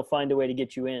enough, they'll find a way to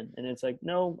get you in. And it's like,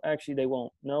 no, actually they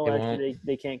won't. No, They actually won't.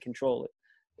 they can't control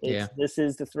it. This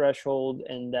is the threshold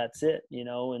and that's it, you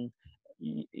know, and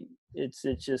it's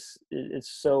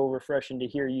so refreshing to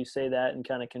hear you say that and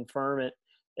kind of confirm it.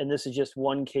 And this is just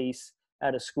one case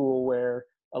at a school where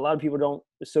a lot of people don't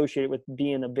associate it with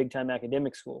being a big time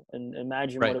academic school, and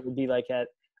imagine what it would be like at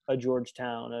a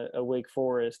Georgetown, a Wake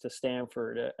Forest, a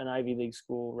Stanford, an Ivy League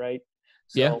school, right?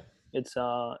 So it's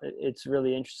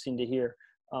really interesting to hear.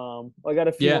 I got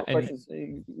a few more questions.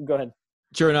 Go ahead.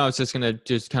 Sure. No, I was just going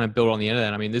to kind of build on the end of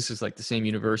that. I mean, this is like the same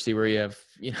university where you have,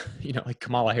 like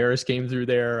Kamala Harris came through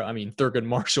there. I mean, Thurgood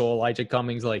Marshall, Elijah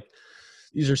Cummings, like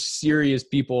these are serious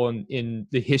people in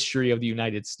the history of the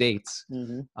United States.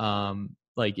 Mm-hmm.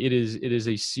 Like it is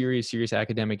a serious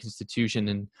academic institution.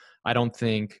 And I don't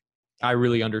think I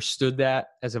really understood that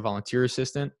as a volunteer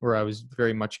assistant, where I was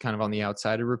very much kind of on the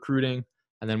outside of recruiting.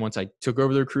 And then once I took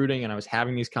over the recruiting and I was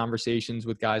having these conversations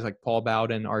with guys like Paul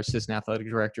Bowden, our assistant athletic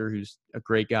director, who's a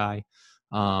great guy,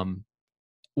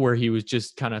 where he was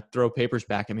just kind of throw papers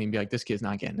back at me and be like, this kid's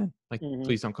not getting in. Like,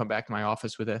 please don't come back to my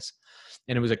office with this.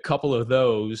 And it was a couple of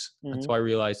those. And so I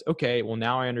realized, okay, well,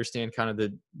 now I understand kind of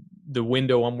the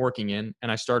window I'm working in. And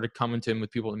I started coming to him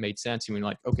with people that made sense. And we were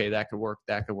like, okay, that could work,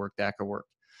 that could work, that could work.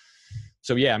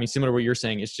 So yeah, I mean, similar to what you're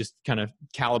saying, it's just kind of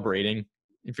calibrating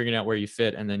and figuring out where you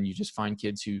fit, and then you just find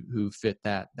kids who fit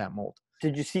that mold.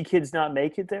 Did you see kids not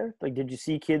make it there? Like, did you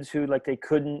see kids who like they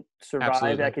couldn't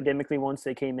survive academically once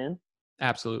they came in?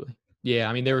 Absolutely. Yeah.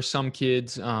 I mean, there were some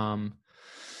kids, maybe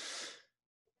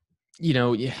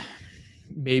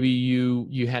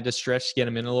you had to stretch to get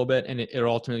them in a little bit, and it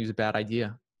ultimately was a bad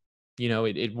idea.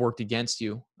 It worked against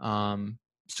you.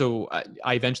 So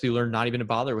I eventually learned not even to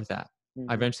bother with that.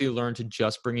 I eventually learned to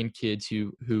just bring in kids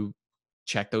who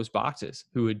check those boxes,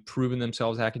 who had proven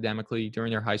themselves academically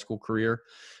during their high school career,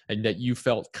 and that you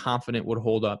felt confident would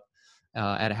hold up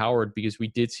at Howard, because we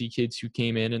did see kids who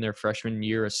came in their freshman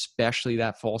year, especially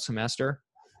that fall semester,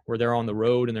 where they're on the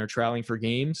road and they're traveling for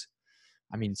games.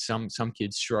 I mean, some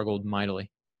kids struggled mightily.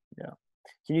 Yeah.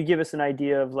 Can you give us an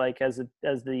idea of, like, as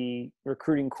the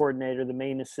recruiting coordinator, the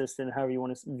main assistant, however you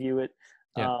want to view it,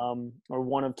 or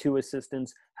one of two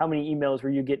assistants, how many emails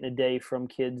were you getting a day from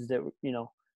kids that,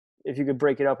 if you could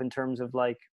break it up in terms of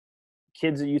like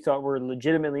kids that you thought were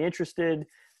legitimately interested,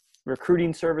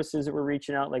 recruiting services that were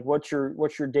reaching out, like what's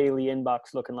your daily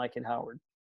inbox looking like in Howard?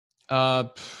 God,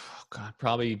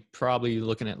 probably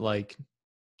looking at like,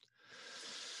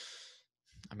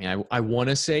 I mean, I want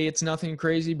to say it's nothing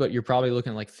crazy, but you're probably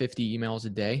looking at like 50 emails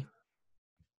a day,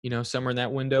 somewhere in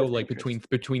that window, like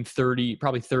between 30,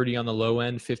 probably 30 on the low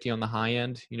end, 50 on the high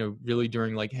end, really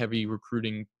during like heavy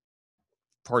recruiting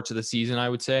parts of the season, I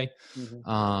would say.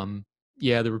 The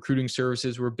recruiting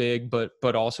services were big,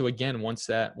 but also, again, once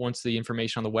the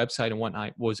information on the website and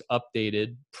whatnot was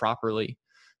updated properly,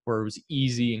 where it was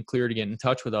easy and clear to get in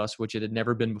touch with us, which it had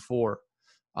never been before,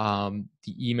 the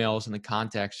emails and the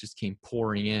contacts just came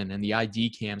pouring in. And the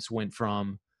ID camps went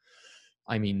from,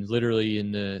 I mean, literally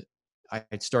I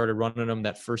started running them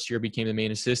that first year, became the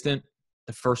main assistant.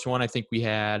 The first one, I think we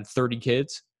had 30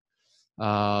 kids.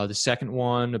 The second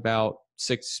one, about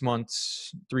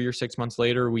 3 or 6 months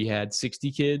later, we had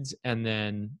 60 kids. And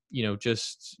then,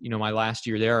 my last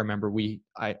year there, I remember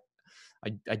I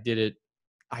did it.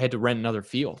 I had to rent another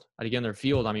field. I had to get another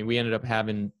field. I mean, we ended up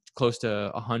having close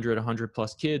to 100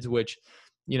 plus kids, which,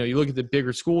 you look at the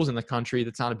bigger schools in the country,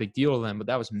 that's not a big deal to them, but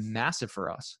that was massive for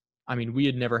us. I mean, we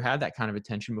had never had that kind of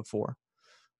attention before.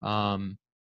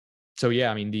 So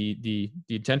yeah, I mean, the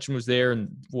attention was there, and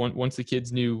once the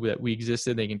kids knew that we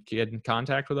existed, they can get in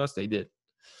contact with us. They did.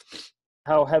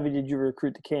 How heavy did you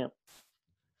recruit the camp?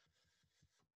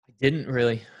 I didn't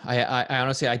really. I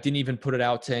honestly, I didn't even put it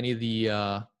out to any of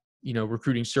the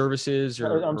recruiting services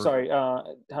Sorry.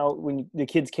 How when the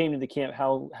kids came to the camp,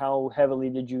 how heavily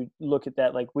did you look at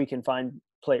that? Like, we can find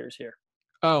players here.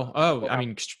 I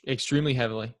mean, extremely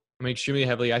heavily.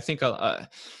 I think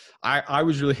I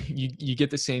was really, you get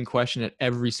the same question at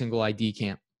every single ID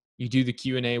camp. You do the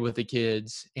Q&A with the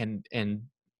kids, and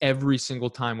every single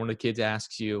time one of the kids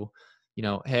asks you,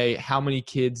 hey, how many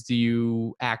kids do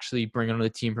you actually bring onto the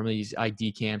team from these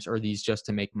ID camps, or are these just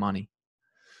to make money?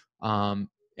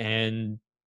 And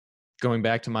going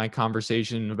back to my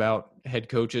conversation about head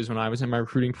coaches when I was in my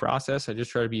recruiting process, I just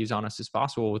try to be as honest as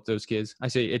possible with those kids. I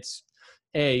say it's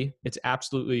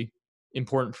absolutely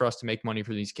important for us to make money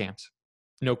for these camps.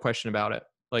 No question about it.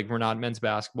 Like, we're not men's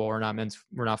basketball, we're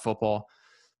not football.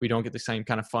 We don't get the same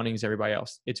kind of funding as everybody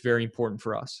else. It's very important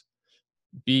for us.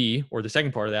 B, or the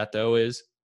second part of that though, is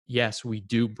yes, we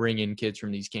do bring in kids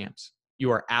from these camps. You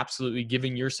are absolutely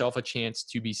giving yourself a chance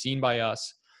to be seen by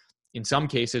us in some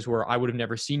cases where I would have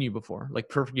never seen you before. Like,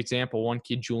 perfect example, one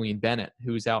kid, Julian Bennett,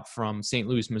 who's out from St.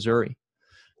 Louis, Missouri.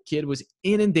 Kid was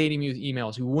inundating me with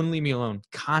emails, who wouldn't leave me alone,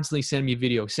 constantly sending me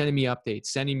videos, sending me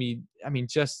updates,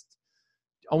 just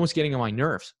almost getting on my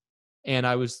nerves. And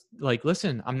I was like,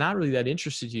 listen, I'm not really that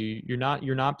interested in you.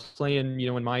 You're not playing,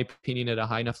 in my opinion, at a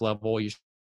high enough level. You're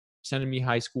sending me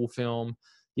high school film.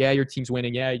 Yeah, your team's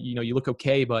winning. Yeah, you look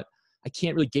okay, but I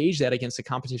can't really gauge that against the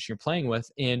competition you're playing with.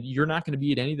 And you're not going to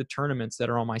be at any of the tournaments that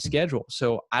are on my schedule.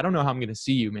 So I don't know how I'm going to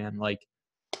see you, man. Like,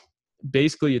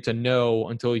 basically it's a no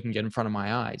until you can get in front of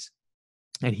my eyes.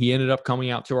 And he ended up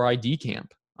coming out to our ID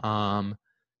camp. And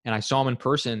I saw him in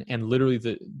person, and literally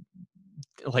the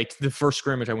first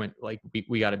scrimmage, I went like,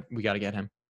 we gotta get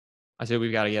him. I said,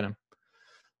 we've got to get him.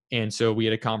 And so we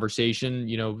had a conversation,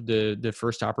 the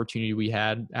first opportunity we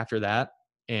had after that,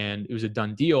 and it was a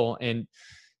done deal. And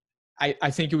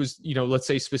I think it was, let's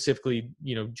say specifically,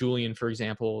 Julian, for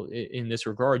example, in this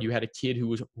regard, you had a kid who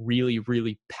was really,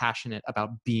 really passionate about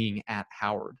being at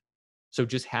Howard. So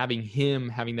just having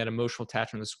that emotional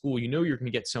attachment to school, you're going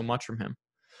to get so much from him.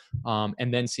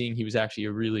 And then seeing he was actually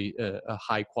a really a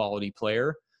high quality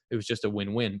player, it was just a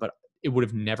win-win. But it would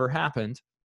have never happened.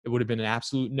 It would have been an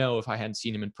absolute no if I hadn't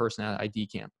seen him in person at ID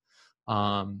camp.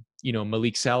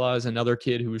 Malik Sella is another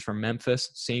kid who was from Memphis.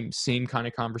 Same kind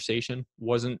of conversation.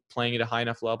 Wasn't playing at a high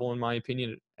enough level, in my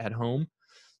opinion, at home.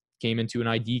 Came into an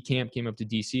ID camp, came up to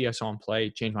DC. I saw him play,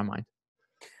 changed my mind.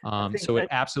 So it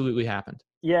absolutely happened.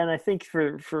 Yeah, and I think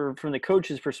from the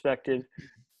coach's perspective,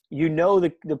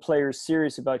 the player's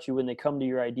serious about you when they come to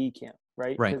your ID camp,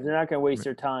 right? Right. Because they're not going to waste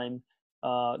their time.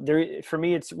 For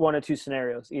me, it's one of two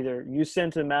scenarios. Either you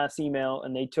sent a mass email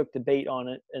and they took the bait on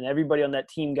it, and everybody on that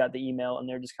team got the email, and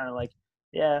they're just kind of like,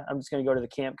 yeah, I'm just going to go to the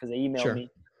camp because they emailed me.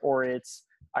 Or it's,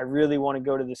 I really want to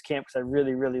go to this camp because I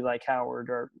really, really like Howard,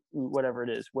 or whatever it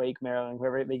is, Wake, Maryland,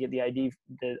 wherever they get the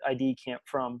ID camp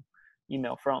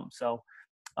email from. So,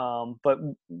 but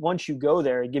once you go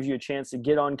there, it gives you a chance to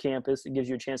get on campus. It gives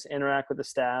you a chance to interact with the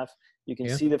staff. You can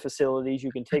see the facilities.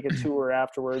 You can take a tour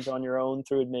afterwards on your own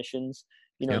through admissions.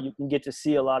 You can get to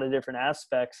see a lot of different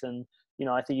aspects. And,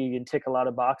 I think you can tick a lot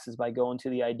of boxes by going to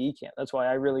the ID camp. That's why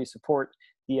I really support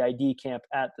the ID camp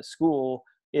at the school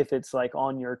if it's like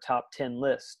on your top 10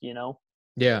 list,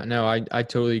 Yeah, no, I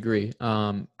totally agree.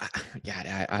 I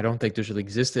don't think this really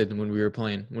existed when we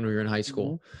were in high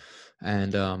school. Mm-hmm.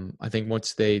 And I think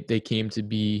once they came to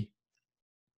be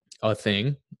a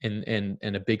thing and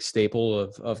a big staple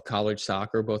of college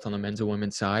soccer, both on the men's and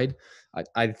women's side,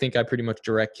 I think I pretty much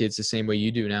direct kids the same way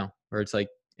you do now, where it's like,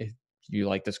 if you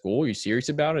like the school, you're serious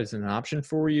about it, it's an option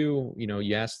for you,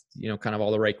 you ask, kind of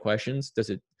all the right questions.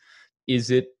 Is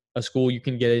it a school you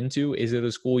can get into? Is it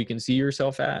a school you can see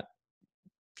yourself at?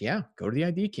 Yeah, go to the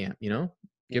ID camp,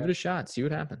 give it a shot, see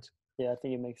what happens. Yeah, I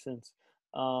think it makes sense.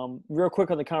 Real quick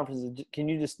on the conferences, can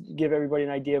you just give everybody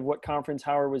an idea of what conference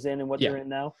Howard was in and what they're in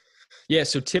now? Yeah,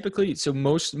 so typically,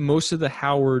 most of the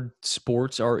Howard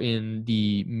sports are in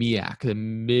the MEAC, the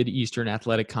Mid-Eastern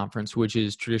Athletic Conference, which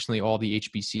is traditionally all the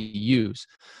HBCUs.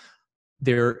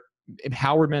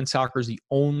 Howard men's soccer is the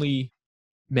only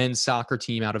men's soccer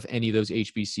team out of any of those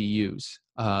HBCUs.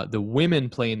 The women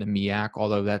play in the MEAC,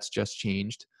 although that's just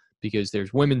changed because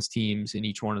there's women's teams in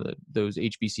each one of those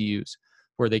HBCUs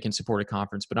where they can support a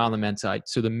conference, but on the men's side.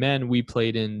 So the men, we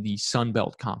played in the Sun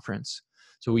Belt Conference.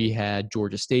 So we had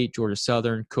Georgia State, Georgia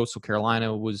Southern, Coastal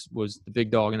Carolina was the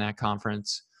big dog in that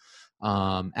conference.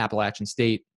 Appalachian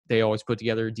State, they always put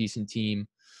together a decent team.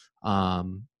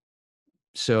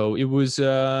 So it was,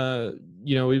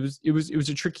 it was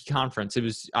a tricky conference. It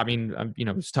was,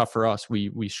 it was tough for us.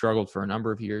 We struggled for a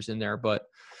number of years in there, but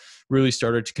really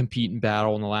started to compete and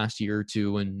battle in the last year or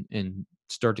two and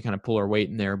start to kind of pull our weight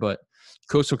in there. But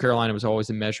Coastal Carolina was always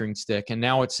a measuring stick. And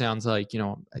now it sounds like,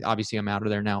 obviously I'm out of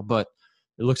there now, but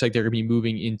it looks like they're going to be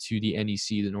moving into the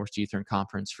NEC, the North Eastern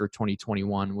Conference, for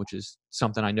 2021, which is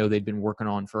something I know they've been working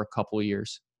on for a couple of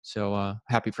years. So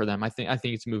happy for them. I think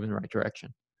it's moving in the right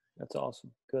direction. That's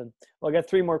awesome. Good. Well, I got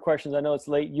 3 more questions. I know it's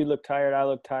late. You look tired. I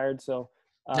look tired. So,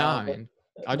 I've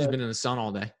just been in the sun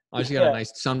all day. I just got a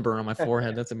nice sunburn on my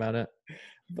forehead. That's about it.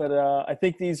 But I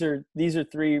think these are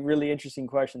 3 really interesting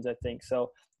questions, I think.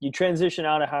 So you transition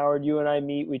out of Howard. You and I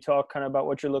meet. We talk kind of about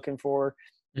what you're looking for.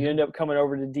 You end up coming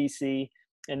over to DC,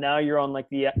 and now you're on like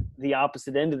the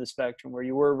opposite end of the spectrum where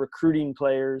you were recruiting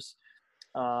players,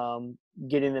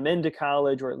 getting them into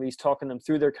college, or at least talking them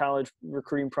through their college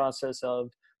recruiting process of,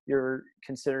 you're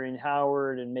considering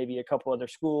Howard and maybe a couple other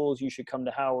schools. You should come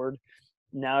to Howard.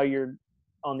 Now you're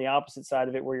on the opposite side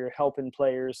of it where you're helping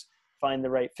players find the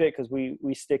right fit, because we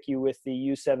stick you with the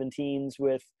U17s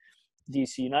with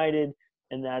DC United,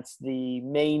 and that's the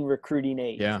main recruiting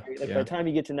age. Yeah, right? By the time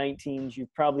you get to 19s,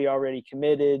 you've probably already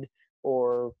committed,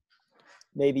 or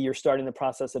maybe you're starting the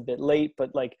process a bit late,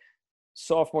 but like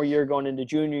sophomore year going into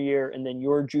junior year, and then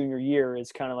your junior year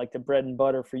is kind of like the bread and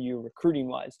butter for you recruiting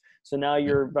wise. So now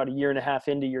you're about a year and a half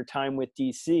into your time with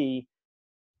DC.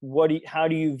 How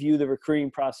do you view the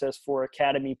recruiting process for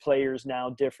academy players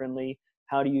now differently?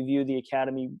 How do you view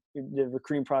the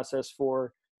recruiting process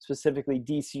for specifically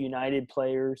DC United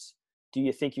players? Do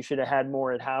you think you should have had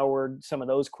more at Howard? Some of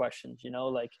those questions,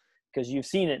 because you've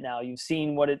seen it now. You've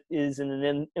seen what it is in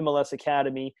an MLS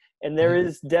academy, and there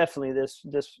is definitely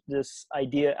this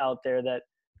idea out there that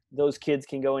those kids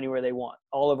can go anywhere they want.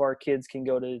 All of our kids can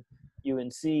go to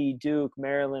UNC, Duke,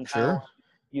 Maryland, Howard,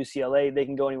 UCLA. They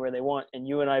can go anywhere they want, and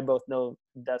you and I both know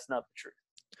that's not the truth.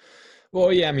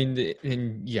 Well, yeah, I mean,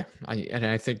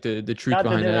 I think the truth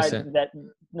behind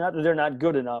not that they're not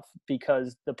good enough,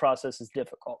 because the process is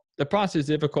difficult. The process is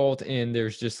difficult, and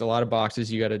there's just a lot of boxes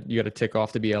you gotta tick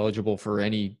off to be eligible for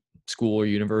any school or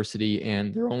university,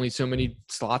 and there are only so many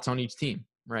slots on each team,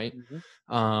 right?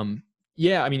 Mm-hmm.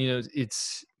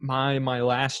 It's my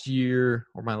last year,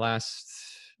 or my last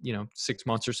 6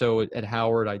 months or so at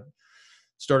Howard. I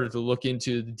started to look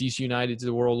into the DC Uniteds of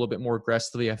the world a little bit more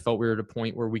aggressively. I felt we were at a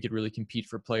point where we could really compete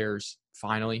for players.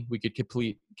 Finally, we could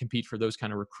compete for those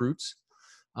kind of recruits.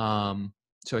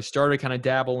 So I started kind of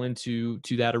dabble into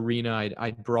that arena. I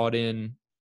brought in,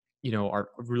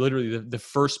 literally the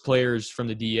first players from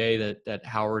the DA that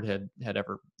Howard had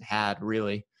ever had,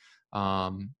 really.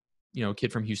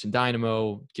 Kid from Houston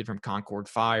Dynamo, kid from Concord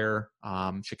Fire,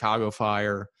 Chicago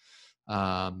Fire,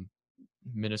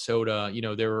 Minnesota.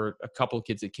 There were a couple of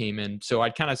kids that came in. So I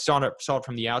kind of saw it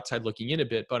from the outside looking in a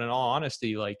bit, but in all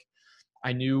honesty, like,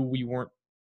 I knew we weren't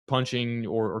punching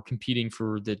or competing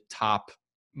for the top,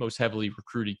 most heavily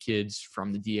recruited kids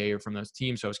from the DA or from those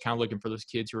teams. So I was kind of looking for those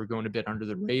kids who were going a bit under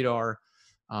the radar.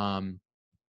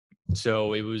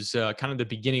 So it was kind of the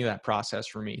beginning of that process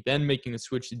for me. Then making the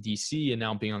switch to DC and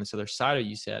now being on this other side of it,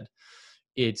 you said,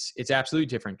 it's absolutely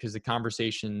different, because the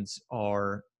conversations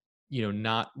are,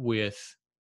 not with,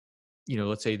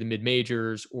 let's say the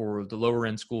mid-majors or the lower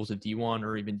end schools of D1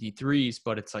 or even D3s,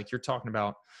 but it's like you're talking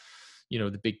about,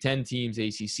 the Big Ten teams,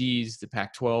 ACCs, the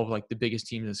Pac-12, like the biggest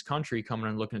teams in this country coming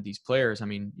and looking at these players. I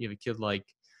mean, you have a kid like,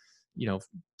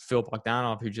 Phil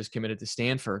Bogdanov, who just committed to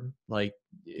Stanford. Like,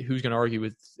 who's going to argue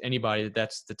with anybody that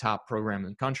that's the top program in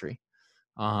the country?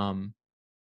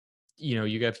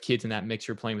 You have kids in that mix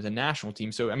who are playing with a national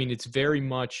team. So, I mean, it's very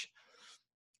much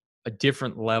a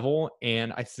different level.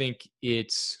 And I think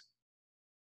it's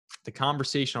the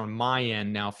conversation on my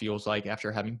end now feels like,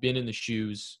 after having been in the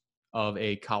shoes of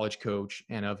a college coach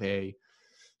and of a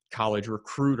college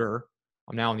recruiter,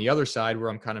 I'm now on the other side where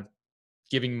I'm kind of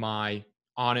giving my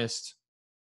honest,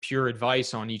 pure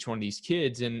advice on each one of these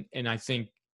kids. And I think,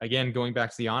 again, going back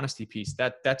to the honesty piece,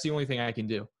 that's the only thing I can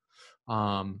do,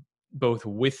 both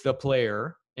with the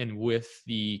player and with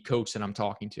the coach that I'm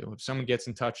talking to. If someone gets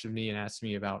in touch with me and asks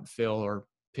me about Phil or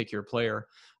pick your player,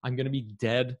 I'm going to be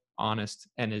dead honest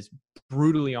and as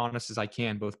brutally honest as I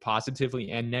can, both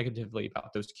positively and negatively,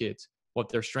 about those kids. what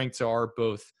their strengths are,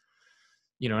 both,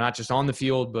 not just on the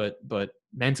field, but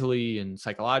mentally and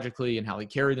psychologically, and how they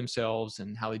carry themselves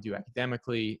and how they do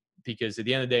academically. Because at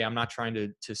the end of the day, I'm not trying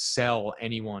to sell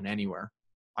anyone anywhere.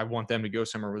 I want them to go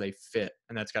somewhere where they fit,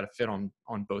 and that's got to fit on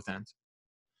both ends.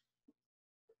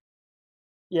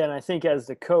 Yeah, and I think as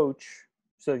the coach,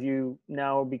 so if you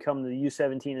now become the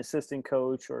U17 assistant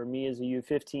coach, or me as a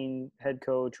U15 head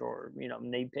coach, or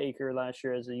Nate Baker last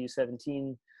year as a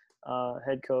U17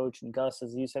 head coach, and Gus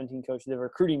as a U17 coach, the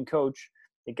recruiting coach,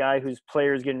 the guy whose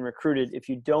player is getting recruited, if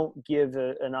you don't give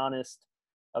an honest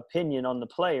opinion on the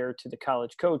player to the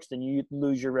college coach, then you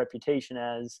lose your reputation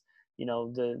as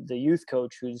the youth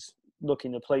coach who's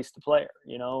looking to place the player,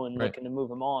 and Right. looking to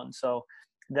move him on. So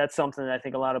that's something that I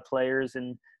think a lot of players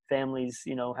and families,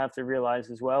 have to realize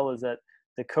as well, is that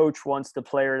the coach wants the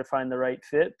player to find the right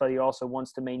fit, but he also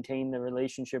wants to maintain the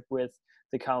relationship with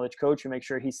the college coach and make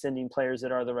sure he's sending players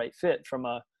that are the right fit from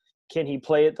can he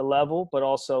play at the level, but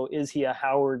also, is he a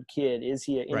Howard kid? Is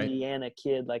he an Right. Indiana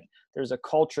kid? Like, there's a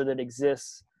culture that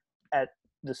exists at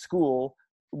the school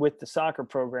with the soccer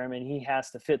program, and he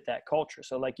has to fit that culture.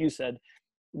 So like you said,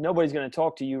 nobody's going to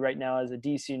talk to you right now as a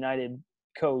DC United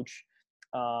coach,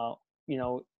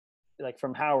 like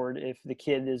from Howard, if the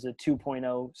kid is a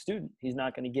 2.0 student. He's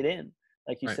not going to get in,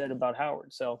 like you Right. said about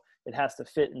Howard. So it has to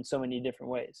fit in so many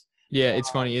different ways. Yeah, it's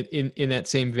funny. In that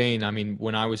same vein, I mean,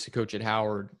 when I was the coach at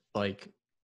Howard, like,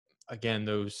 again,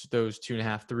 those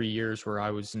 2.5, 3 years where I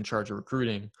was in charge of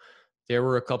recruiting, there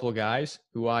were a couple of guys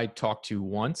who I talked to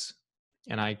once,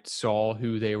 and I saw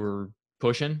who they were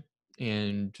pushing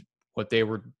and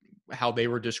how they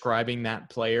were describing that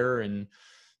player, and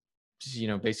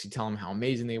just, basically telling them how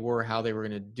amazing they were, how they were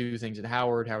going to do things at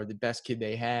Howard, how the best kid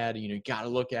they had. You got to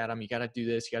look at them, you got to do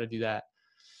this, you got to do that.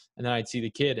 And then I'd see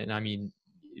the kid, and I mean,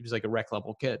 it was like a rec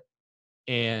level kid.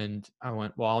 And I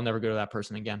went, well, I'll never go to that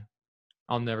person again.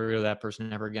 I'll never go to that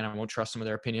person ever again. I won't trust some of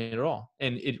their opinion at all.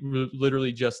 And it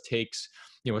literally just takes,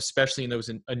 especially in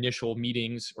those initial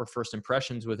meetings or first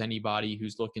impressions with anybody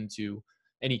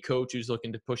any coach who's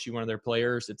looking to push you one of their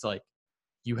players, it's like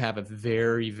you have a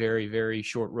very, very, very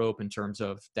short rope in terms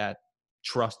of that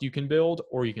trust you can build,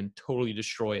 or you can totally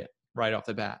destroy it right off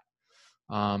the bat.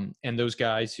 And those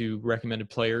guys who recommended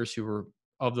players who were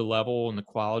of the level and the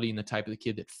quality and the type of the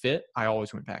kid that fit, I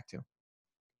always went back to.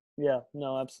 Yeah,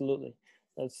 no, absolutely.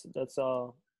 That's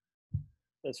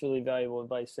really valuable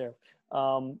advice there.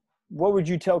 What would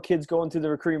you tell kids going through the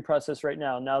recruiting process right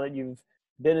now that you've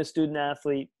been a student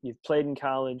athlete, you've played in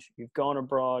college, you've gone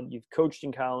abroad, you've coached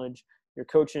in college, you're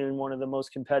coaching in one of the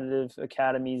most competitive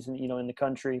academies in the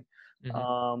country.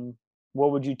 Mm-hmm.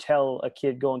 What would you tell a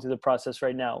kid going through the process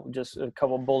right now? Just a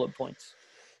couple bullet points.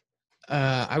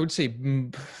 I would say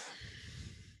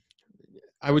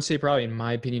probably, in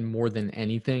my opinion, more than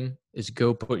anything, is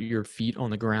go put your feet on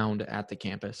the ground at the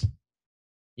campus.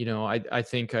 I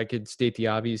think I could state the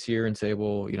obvious here and say,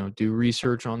 well, do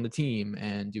research on the team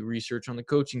and do research on the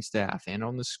coaching staff and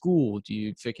on the school. Do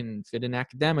you fit in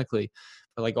academically?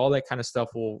 But like all that kind of stuff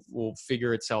will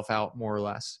figure itself out more or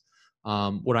less.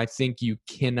 What I think you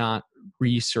cannot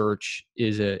research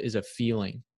is a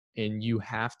feeling, and you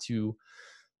have to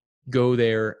go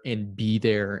there and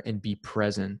be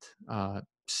present.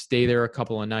 Stay there a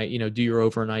couple of nights, do your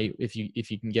overnight if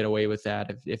you can get away with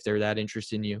that, if they're that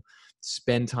interested in you.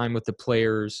 Spend time with the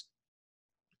players,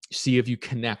 see if you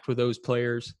connect with those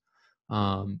players,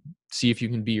 see if you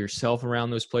can be yourself around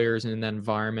those players and in that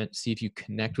environment, see if you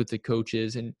connect with the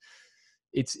coaches. And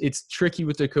it's tricky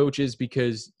with the coaches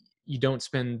because you don't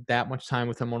spend that much time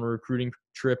with them on a recruiting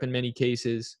trip in many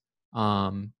cases.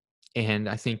 And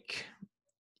I think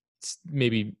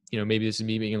maybe this is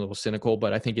me being a little cynical,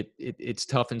 but I think it's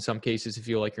tough in some cases to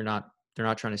feel like they're not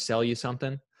trying to sell you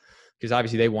something, because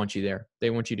obviously they want you there. They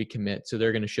want you to commit. So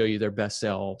they're going to show you their best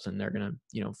selves, and they're going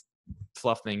to,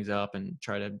 fluff things up and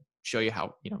try to show you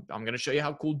how, I'm going to show you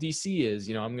how cool DC is.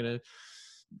 I'm going to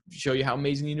show you how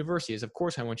amazing the university is. Of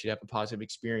course, I want you to have a positive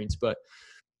experience, but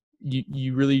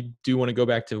you really do want to go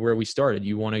back to where we started.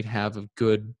 You want to have a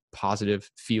good, positive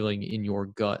feeling in your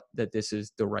gut that this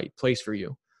is the right place for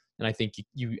you. And I think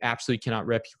you absolutely cannot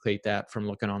replicate that from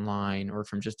looking online or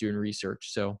from just doing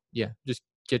research. So yeah, just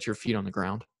get your feet on the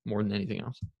ground more than anything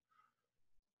else.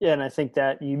 Yeah, and I think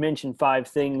that you mentioned 5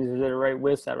 things that are right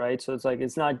with that, right? So it's like,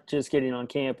 it's not just getting on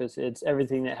campus, it's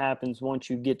everything that happens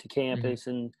once you get to campus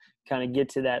and kind of get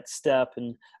to that step.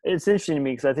 And it's interesting to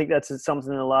me because I think that's something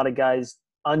that a lot of guys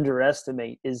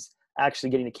underestimate, is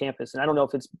actually getting to campus. And I don't know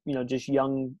if it's, just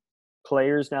young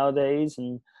players nowadays,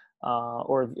 and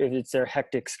or if it's their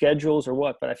hectic schedules or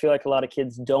what, but I feel like a lot of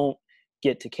kids don't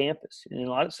get to campus. And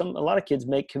a lot of kids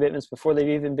make commitments before they've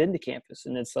even been to campus,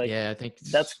 and it's like, Yeah, I think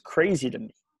that's crazy to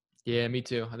me. Yeah, me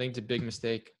too. I think it's a big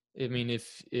mistake. I mean,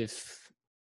 if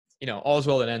all's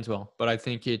well that ends well, but I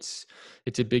think it's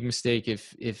a big mistake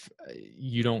if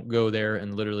you don't go there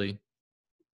and literally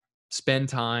spend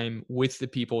time with the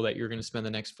people that you're going to spend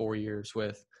the next 4 years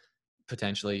with,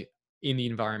 potentially in the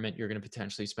environment you're going to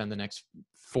potentially spend the next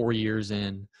 4 years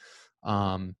in.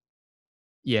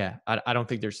 Yeah, I don't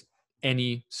think there's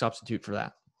any substitute for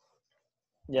that.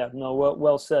 Yeah, no,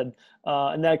 well said.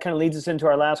 And that kind of leads us into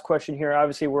our last question here.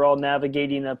 Obviously, we're all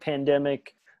navigating a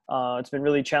pandemic. It's been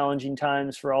really challenging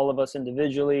times for all of us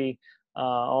individually,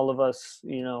 all of us,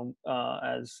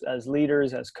 as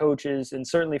leaders, as coaches, and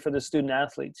certainly for the student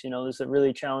athletes. This is a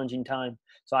really challenging time.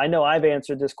 So I know I've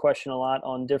answered this question a lot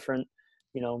on different,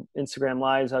 Instagram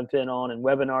lives I've been on and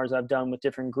webinars I've done with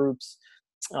different groups,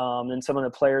 and some of the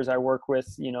players I work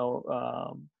with,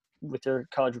 with their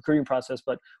college recruiting process.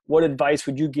 But what advice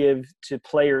would you give to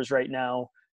players right now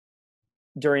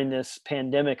during this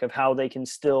pandemic of how they can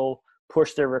still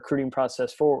push their recruiting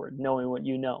process forward, knowing what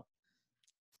you know?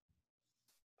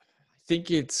 I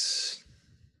think it's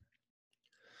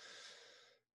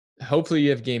hopefully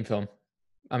you have game film.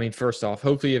 I mean, first off,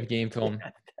 hopefully you have game film. Yeah,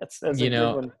 that's a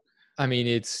good one. I mean,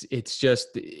 it's just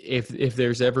if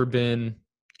there's ever been,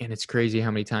 and it's crazy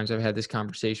how many times I've had this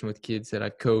conversation with kids that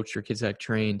I've coached or kids I've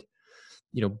trained,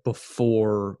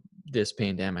 before this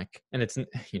pandemic. And it's,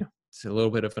 it's a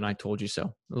little bit of an I told you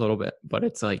so, a little bit, but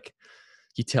it's like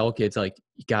you tell kids, like,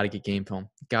 you got to get game film,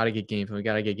 got to get game film, you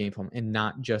got to get game film, and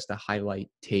not just a highlight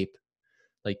tape.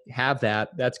 Like, have that.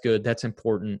 That's good. That's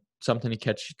important. Something to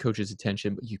catch coach's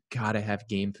attention, but you got to have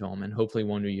game film, and hopefully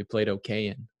one where you played okay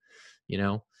in,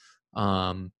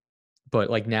 but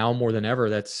like now more than ever,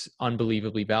 that's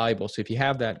unbelievably valuable. So if you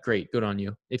have that, great, good on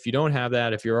you. If you don't have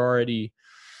that, if you're already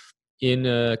in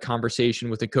a conversation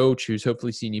with a coach who's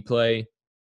hopefully seen you play,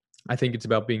 I think it's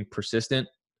about being persistent,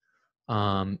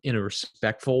 in a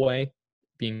respectful way,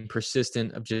 being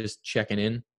persistent of just checking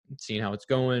in, seeing how it's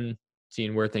going,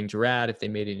 seeing where things are at, if they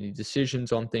made any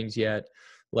decisions on things yet,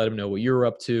 let them know what you're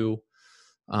up to,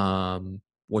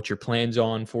 what your plans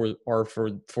are for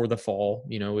the fall,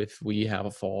 if we have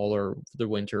a fall or the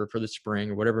winter, for the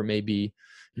spring or whatever it may be,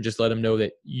 and just let them know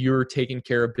that you're taking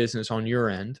care of business on your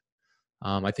end.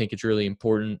 I think it's really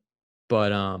important,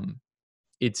 but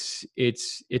it's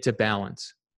a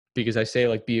balance, because I say,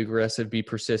 like, be aggressive, be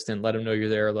persistent, let them know you're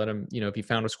there. Let them, if you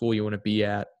found a school you want to be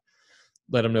at,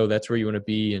 let them know that's where you want to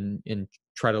be, and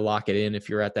try to lock it in if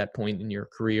you're at that point in your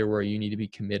career where you need to be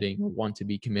committing or want to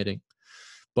be committing.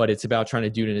 But it's about trying to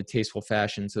do it in a tasteful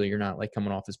fashion so that you're not like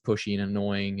coming off as pushy and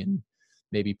annoying and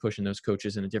maybe pushing those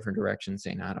coaches in a different direction,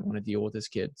 saying, I don't want to deal with this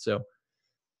kid. So I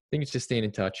think it's just staying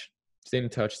in touch, staying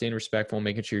respectful,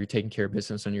 making sure you're taking care of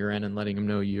business on your end and letting them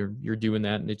know you're doing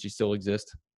that and that you still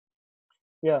exist.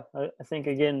 Yeah, I think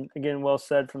again, well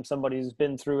said from somebody who's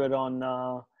been through it on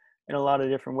in a lot of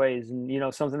different ways.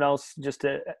 And something else just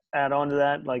to add on to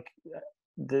that, like,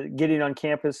 the getting on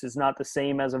campus is not the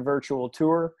same as a virtual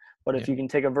tour. But if you can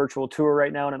take a virtual tour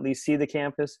right now and at least see the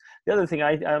campus. The other thing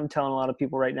I'm telling a lot of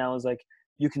people right now is, like,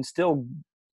 you can still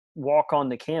walk on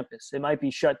the campus. It might be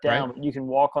shut down, Right. but you can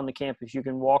walk on the campus. You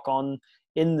can walk on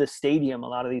in the stadium. A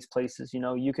lot of these places,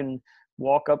 you can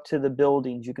walk up to the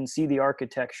buildings. You can see the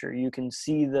architecture. You can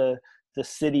see the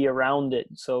city around it.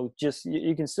 So just,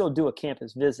 you can still do a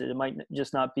campus visit. It might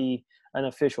just not be an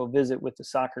official visit with the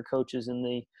soccer coaches and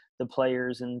the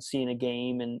players and seeing a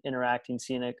game and interacting,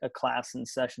 seeing a class and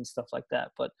session, stuff like that.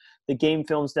 But the game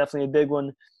film is definitely a big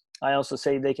one. I also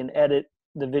say they can edit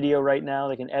the video right now.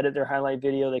 They can edit their highlight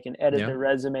video. They can edit their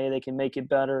resume. They can make it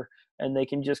better, and they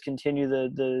can just continue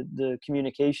the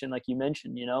communication, like you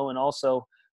mentioned, and also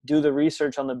do the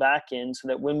research on the back end so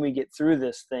that when we get through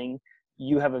this thing,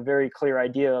 you have a very clear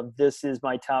idea of, this is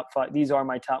my top 5. These are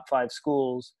my top 5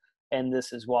 schools, and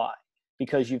this is why.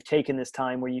 Because you've taken this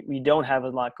time where you don't have a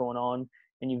lot going on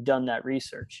and you've done that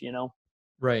research,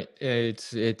 Right.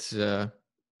 It's I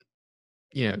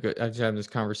was having this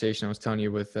conversation I was telling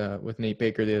you with Nate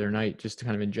Baker the other night, just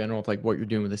kind of in general of like what you're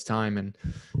doing with this time, and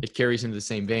it carries into the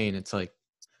same vein. It's like,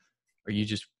 are you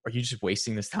just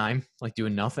wasting this time, like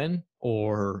doing nothing?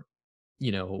 Or,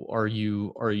 are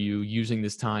you using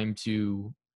this time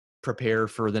to prepare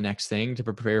for the next thing, to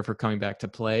prepare for coming back to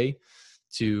play,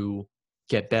 to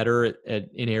get better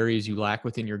in areas you lack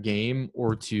within your game,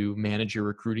 or to manage your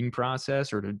recruiting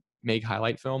process, or to make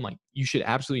highlight film? Like, you should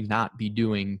absolutely not be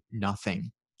doing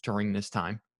nothing during this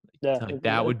time. Yeah. Like,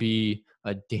 that would be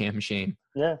a damn shame.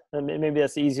 Yeah. Maybe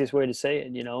that's the easiest way to say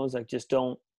it, is like, just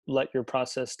don't let your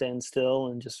process stand still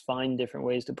and just find different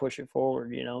ways to push it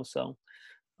forward, So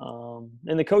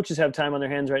And the coaches have time on their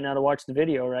hands right now to watch the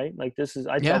video, right? Like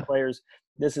I tell players,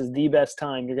 this is the best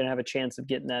time you're going to have a chance of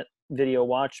getting that video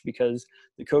watched, because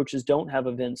the coaches don't have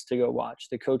events to go watch.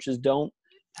 The coaches don't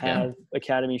have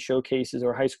academy showcases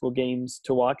or high school games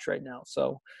to watch right now.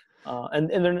 So,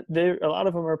 and they're a lot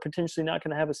of them are potentially not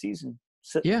going to have a season.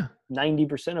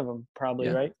 90% of them probably,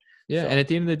 right? Yeah. So. And at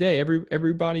the end of the day,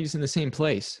 everybody's in the same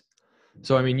place.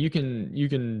 So, I mean, you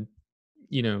can,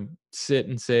 sit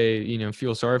and say,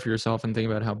 feel sorry for yourself and think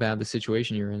about how bad the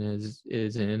situation you're in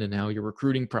is in, and how your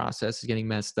recruiting process is getting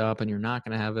messed up, and you're not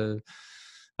going to have a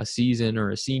season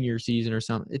or a senior season or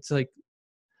something. It's like,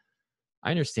 I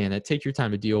understand that. Take your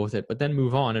time to deal with it, but then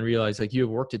move on and realize like you have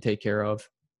work to take care of,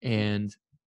 and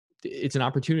it's an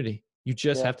opportunity. You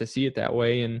just have to see it that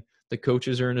way. And the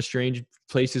coaches are in a strange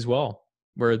place as well,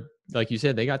 where, like you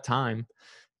said, they got time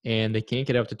and they can't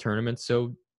get out to tournaments.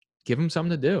 So give them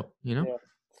something to do,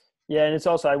 Yeah. And it's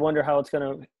also, I wonder how it's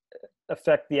going to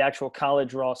affect the actual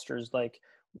college rosters, like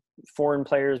foreign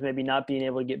players maybe not being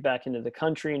able to get back into the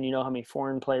country. And how many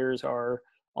foreign players are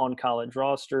on college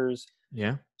rosters.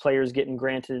 Yeah. Players getting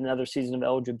granted another season of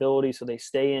eligibility, so they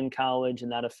stay in college,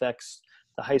 and that affects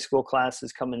the high school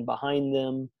classes coming behind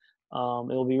them.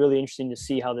 It will be really interesting to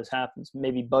see how this happens.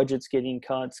 Maybe budgets getting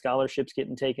cut, scholarships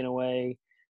getting taken away.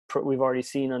 We've already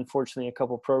seen, unfortunately, a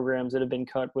couple programs that have been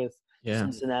cut with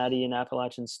Cincinnati and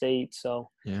Appalachian State. So,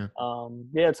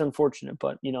 it's unfortunate,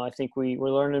 but, I think we're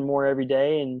learning more every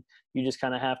day, and you just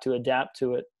kind of have to adapt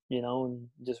to it, and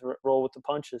just roll with the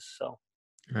punches. So.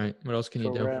 Right. What else can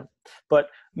you do? But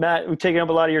Matt, we've taken up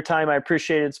a lot of your time. I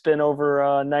appreciate it. It's been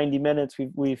over 90 minutes.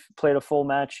 We've played a full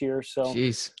match here. So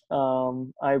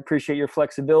I appreciate your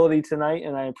flexibility tonight,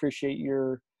 and I appreciate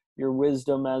your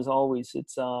wisdom as always.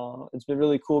 It's been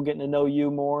really cool getting to know you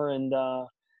more and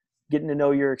getting to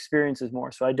know your experiences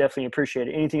more. So I definitely appreciate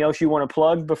it. Anything else you want to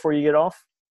plug before you get off?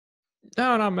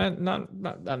 No, man, not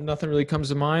nothing really comes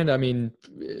to mind. I mean,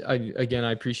 I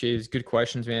appreciate it. It's good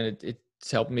questions, man.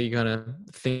 It's helped me kind of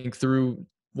think through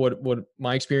what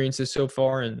my experience is so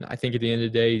far. And I think at the end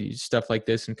of the day, stuff like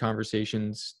this and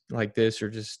conversations like this are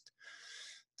just,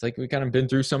 it's like we kind of been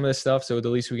through some of this stuff. So the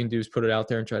least we can do is put it out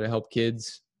there and try to help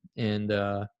kids. And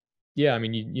I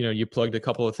mean, you plugged a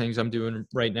couple of things I'm doing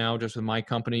right now just with my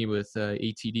company with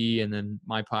ATD, and then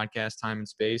my podcast, Time and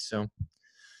Space. So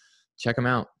check them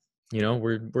out.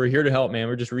 We're here to help, man.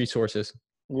 We're just resources.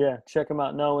 Yeah, check them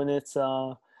out. No, and it's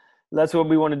that's what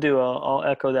we want to do. I'll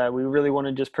echo that. We really want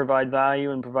to just provide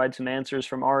value and provide some answers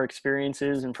from our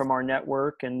experiences and from our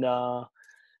network. And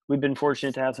we've been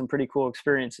fortunate to have some pretty cool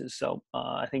experiences. So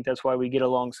I think that's why we get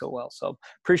along so well. So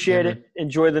appreciate it.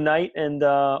 Enjoy the night, and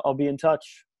I'll be in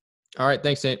touch. All right.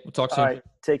 Thanks, Nate. We'll talk soon. All right.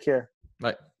 Take care.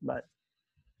 Bye. Bye.